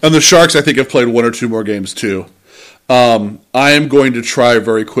 And the Sharks, I think, have played 1 or 2 more games too. I am going to try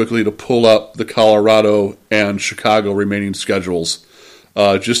very quickly to pull up the Colorado and Chicago remaining schedules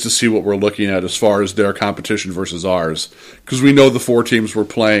just to see what we're looking at as far as their competition versus ours. Because we know the 4 teams we're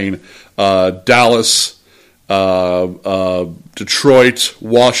playing, Dallas, Detroit,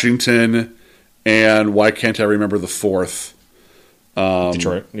 Washington, and why can't I remember the 4th?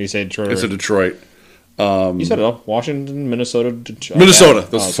 Detroit. You say Detroit? It's a Detroit. You said it, Washington, Minnesota. Minnesota.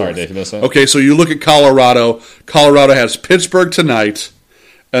 Minnesota. Okay, so you look at Colorado. Colorado has Pittsburgh tonight,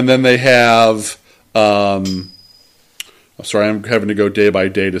 and then they have. I'm having to go day by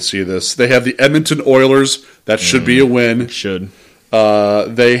day to see this. They have the Edmonton Oilers. That should be a win. Should.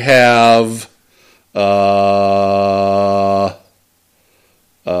 They have. The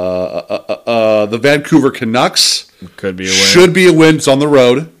Vancouver Canucks. Could be a win. Should be a win. It's on the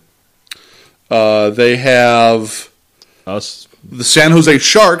road. They have Us. the San Jose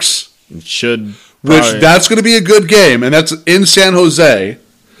Sharks, Should. which that's going to be a good game, and that's in San Jose.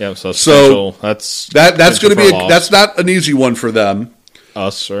 Yeah, so that's going to be that's not an easy one for them.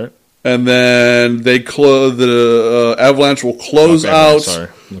 Us, right? And then the Avalanche will close out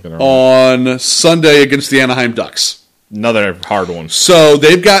on Sunday against the Anaheim Ducks. Another hard one. So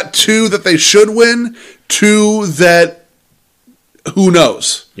they've got 2 that they should win, 2 that who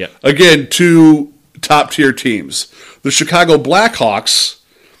knows. Yeah. Again, 2 top tier teams. The Chicago Blackhawks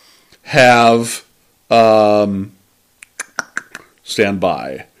have stand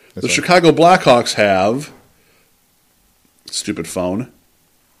by. The Chicago Blackhawks have stupid phone.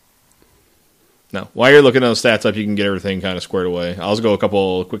 No. While you're looking those stats up, you can get everything kind of squared away. I'll just go a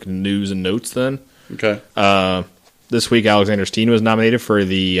couple quick news and notes then. Okay. This week, Alexander Steen was nominated for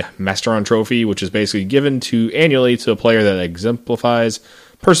the Masteron Trophy, which is basically given annually to a player that exemplifies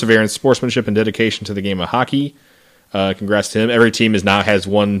perseverance, sportsmanship, and dedication to the game of hockey. Congrats to him. Every team has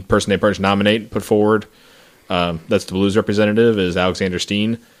one person they put forward. That's the Blues representative, is Alexander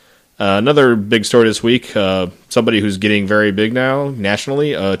Steen. Another big story this week, somebody who's getting very big now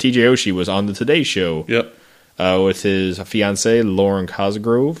nationally, TJ Oshie was on the Today Show. Yep. With his fiancée, Lauren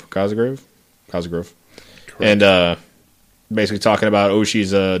Cosgrove. Correct. And basically talking about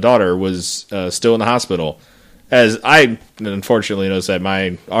Oshie's daughter was still in the hospital. As I unfortunately noticed that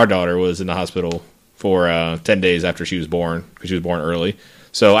our daughter was in the hospital for 10 days after she was born, because she was born early.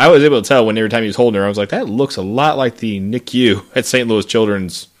 So I was able to tell when every time he was holding her, I was like, that looks a lot like the NICU at St. Louis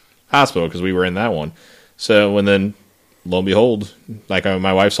Children's Hospital, because we were in that one. So, and then, lo and behold, like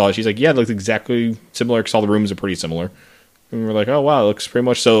my wife saw it, she's like, yeah, it looks exactly similar, because all the rooms are pretty similar. And we're like, oh, wow, it looks pretty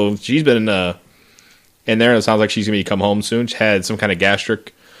much. So she's been in there, and it sounds like she's going to come home soon. She had some kind of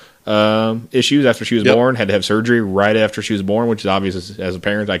gastric issues after she was born, had to have surgery right after she was born, which is obvious as a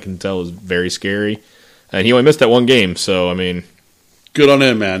parent, I can tell is very scary. And he only missed that one game, so, I mean... Good on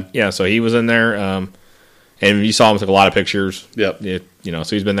him, man. Yeah, so he was in there, and you saw him took a lot of pictures. Yep.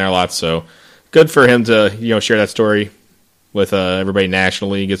 So he's been there a lot, so good for him to, share that story with everybody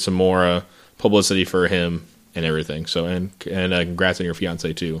nationally, get some more publicity for him and everything. So, and congrats on your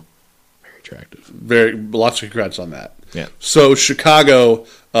fiance too. Very attractive. Lots of congrats on that. Yeah. So Chicago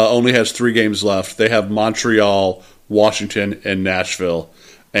only has 3 games left. They have Montreal, Washington, and Nashville.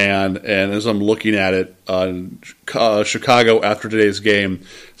 And as I'm looking at it, Chicago, after today's game,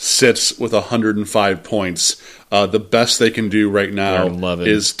 sits with 105 points. The best they can do right now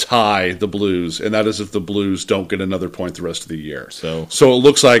is tie the Blues, and that is if the Blues don't get another point the rest of the year. So it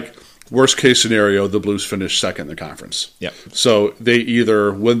looks like, worst case scenario, the Blues finish second in the conference. Yep. So they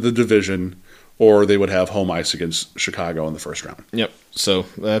either win the division or they would have home ice against Chicago in the first round. Yep. So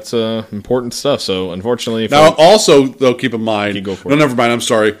that's important stuff. So unfortunately... Also, though, keep in mind... Go for it. Never mind. I'm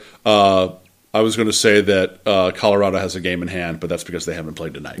sorry. I was going to say that Colorado has a game in hand, but that's because they haven't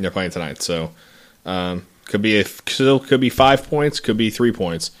played tonight. They're playing tonight. So could be 5 points, could be 3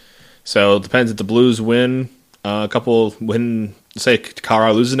 points. So it depends if the Blues win. Say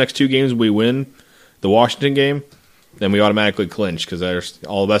Colorado loses the next 2 games, we win the Washington game, then we automatically clinch, because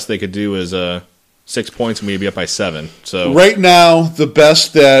all the best they could do is 6 points, and we'd be up by 7. So right now, the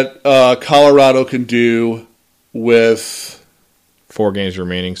best that Colorado can do with 4 games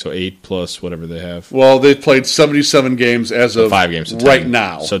remaining, so 8 plus whatever they have. Well, they've played 77 games as of 5 games, so right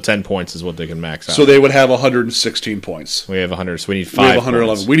now. So 10 points is what they can max out. So they would have 116 points. We have 100, so we need 5 We have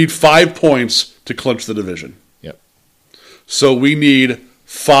 111. points. We need 5 points to clinch the division. Yep. So we need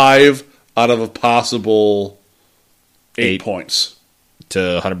 5 out of a possible 8 points.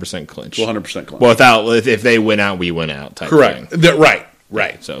 To 100% clinch. To 100% clinch. Well, if they win out, we win out. Type Correct. Thing.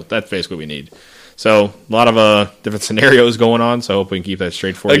 Right. So that's basically what we need. So a lot of different scenarios going on. So I hope we can keep that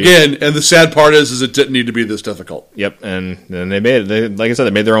straight for you. Again, and the sad part is it didn't need to be this difficult. Yep, and then they made it. Like I said,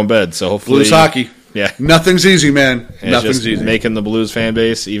 they made their own bed. So hopefully, Blues hockey. Yeah, nothing's easy, man. And Nothing's easy. Making the Blues fan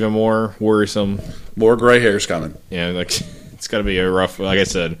base even more worrisome. More gray hairs coming. Yeah, it's got to be a rough. Like I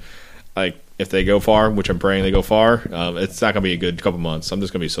said, if they go far, which I'm praying they go far, it's not going to be a good couple months. I'm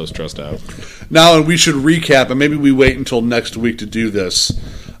just going to be so stressed out. Now, and we should recap, and maybe we wait until next week to do this.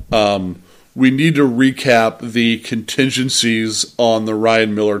 We need to recap the contingencies on the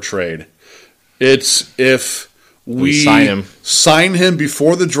Ryan Miller trade. It's if we sign him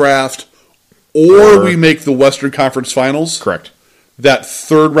before the draft or we make the Western Conference Finals. Correct. That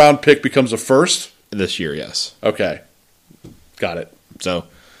third-round pick becomes a first? This year, yes. Okay. Got it. So,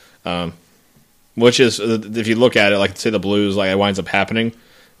 which is, if you look at it, like say the Blues, like it winds up happening,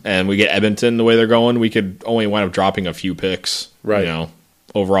 and we get Edmonton the way they're going, we could only wind up dropping a few picks. Right. You know,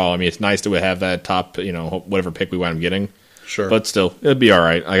 overall, I mean, it's nice to have that top, you know, whatever pick we wind up getting. Sure. But still, it'd be all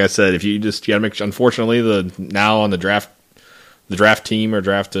right. Like I said, if you got to make, unfortunately, now on the draft team or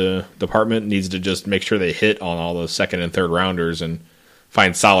draft department needs to just make sure they hit on all those second and third rounders and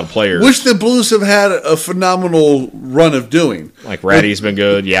find solid players. Which the Blues have had a phenomenal run of doing. Like Ratty's been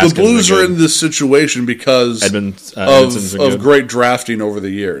good. Yeah, the Blues are in this situation because of great drafting over the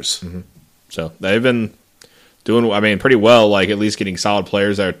years. Mm-hmm. So they've been doing, I mean, pretty well. Like at least getting solid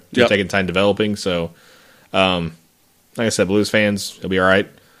players that are taking time developing. So, like I said, Blues fans, it'll be all right.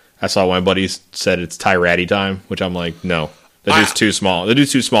 I saw one of my buddies said it's Ty Ratty time, which I'm like, no. The dude's too small. The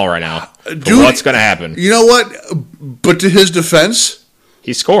dude's too small right now. What's going to happen? You know what? But to his defense,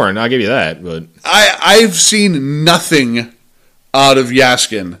 he's scoring. I'll give you that. But I've seen nothing out of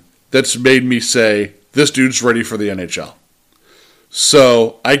Yaskin that's made me say this dude's ready for the NHL.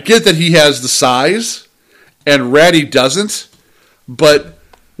 So I get that he has the size, and Ratty doesn't. But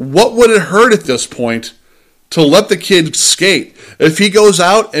what would it hurt at this point to let the kid skate? If he goes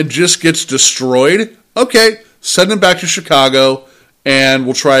out and just gets destroyed, okay. Send him back to Chicago, and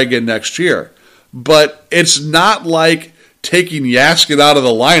we'll try again next year. But it's not like taking Yaskin out of the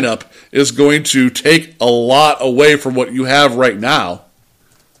lineup is going to take a lot away from what you have right now.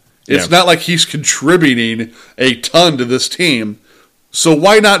 It's not like he's contributing a ton to this team, so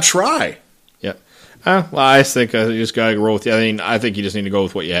why not try? Yeah. Well, I think you just got to roll with it. I mean, I think you just need to go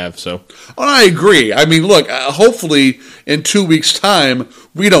with what you have. So, I agree. I mean, look, hopefully in 2 weeks' time,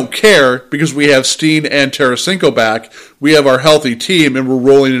 we don't care because we have Steen and Tarasenko back. We have our healthy team, and we're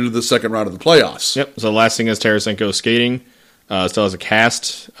rolling into the second round of the playoffs. Yep. So the last thing is Tarasenko skating. Still has a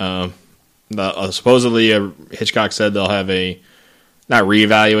cast. Supposedly, Hitchcock said they'll have not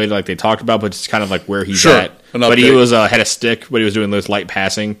reevaluated like they talked about, but it's kind of like where he's at. But he had a stick, but he was doing this light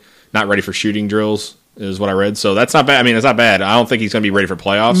passing. Not ready for shooting drills is what I read. So that's not bad. I mean, it's not bad. I don't think he's going to be ready for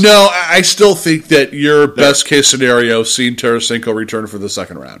playoffs. No, I still think that your best case scenario, seeing Tarasenko return for the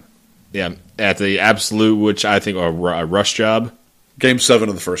second round. Yeah, at the absolute, which I think a rush job. Game 7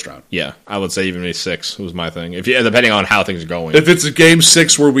 of the first round. Yeah, I would say even a 6 was my thing. Depending on how things are going. If it's a game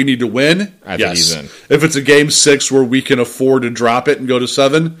 6 where we need to win, I think he's in. If it's a game 6 where we can afford to drop it and go to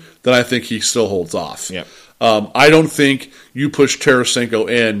 7, then I think he still holds off. Yep. I don't think you push Tarasenko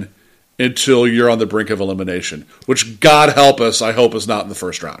in until you're on the brink of elimination, which, God help us, I hope is not in the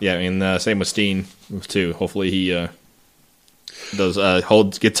first round. Yeah, and same with Steen, too. Hopefully he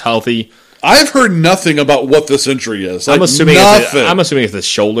gets healthy. I've heard nothing about what this injury is. I'm assuming it's the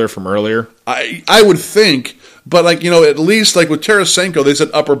shoulder from earlier. I would think, but at least with Tarasenko, they said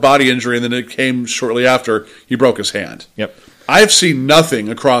upper body injury, and then it came shortly after he broke his hand. Yep. I've seen nothing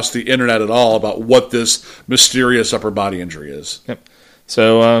across the internet at all about what this mysterious upper body injury is. Yep.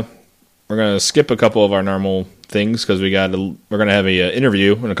 So we're going to skip a couple of our normal things because we're going to have an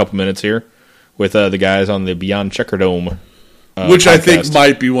interview in a couple minutes here with the guys on the Beyond Checkerdome which podcast. I think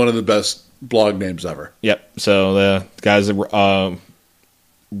might be one of the best blog names ever. Yep. So the guys that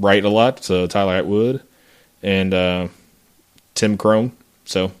write a lot, so Tyler Atwood and Tim Crone.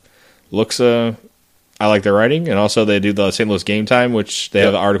 So looks I like their writing, and also they do the St. Louis Game Time, which they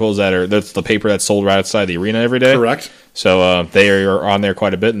have articles that's the paper that's sold right outside the arena every day. Correct. So they are on there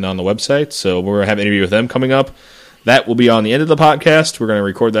quite a bit and on the website. So we're going to have an interview with them coming up. That will be on the end of the podcast. We're going to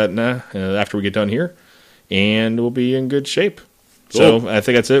record that now, after we get done here, and we'll be in good shape. Cool. So I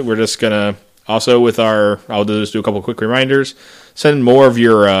think that's it. We're just going to also I'll just do a couple quick reminders. Send more of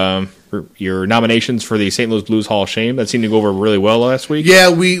your nominations for the St. Louis Blues Hall of Shame. That seemed to go over really well last week. Yeah,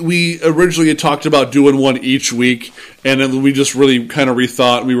 we originally had talked about doing one each week, and then we just really kind of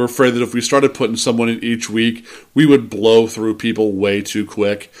rethought. We were afraid that if we started putting someone in each week, we would blow through people way too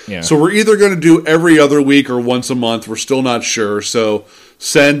quick. Yeah. So we're either going to do every other week or once a month. We're still not sure. So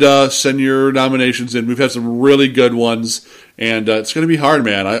send your nominations in. We've had some really good ones, and it's going to be hard,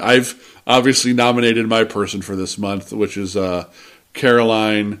 man. I've obviously nominated my person for this month, which is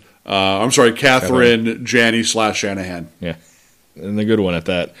Catherine Janney/Shanahan. Yeah, and the good one at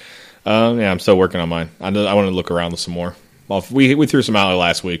that. I'm still working on mine. I want to look around with some more. Well, we threw some out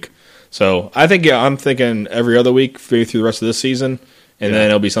last week, so I think I'm thinking every other week through the rest of this season, and then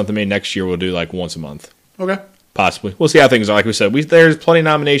it'll be something maybe next year we'll do like once a month. Okay, possibly. We'll see how things are. Like we said, there's plenty of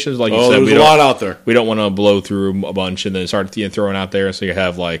nominations. Like you said, there's a lot out there. We don't want to blow through a bunch and then start throwing out there, so you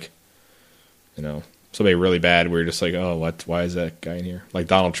have somebody really bad where you're just like, oh, what? Why is that guy in here? Like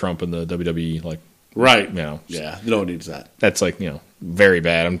Donald Trump in the WWE, like, right? Yeah, no one needs that. That's like very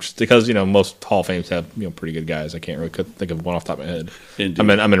bad. I'm just because most Hall of Fames have pretty good guys. I can't really think of one off the top of my head. Indeed.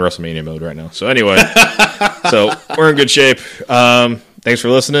 I'm in WrestleMania mode right now. So anyway, so we're in good shape. Thanks for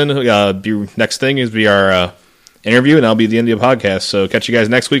listening. Next thing is our interview, and that'll be the end of the podcast. So catch you guys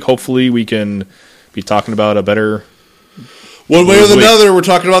next week. Hopefully we can be talking about a better one way or another. We're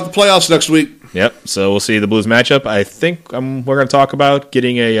talking about the playoffs next week. Yep. So we'll see the Blues matchup. I think we're going to talk about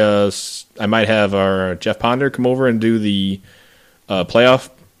getting I might have our Jeff Ponder come over and do the playoff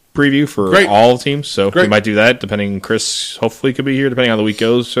preview for all teams. So we might do that. Depending, Chris hopefully could be here. Depending on how the week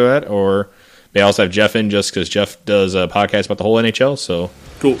goes for that, or may also have Jeff in just because Jeff does a podcast about the whole NHL. So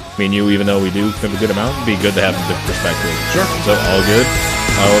cool. Me and you, even though we do have a good amount, it'd be good to have a different perspective. Sure. So all good.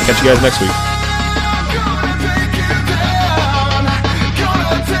 We'll catch you guys next week.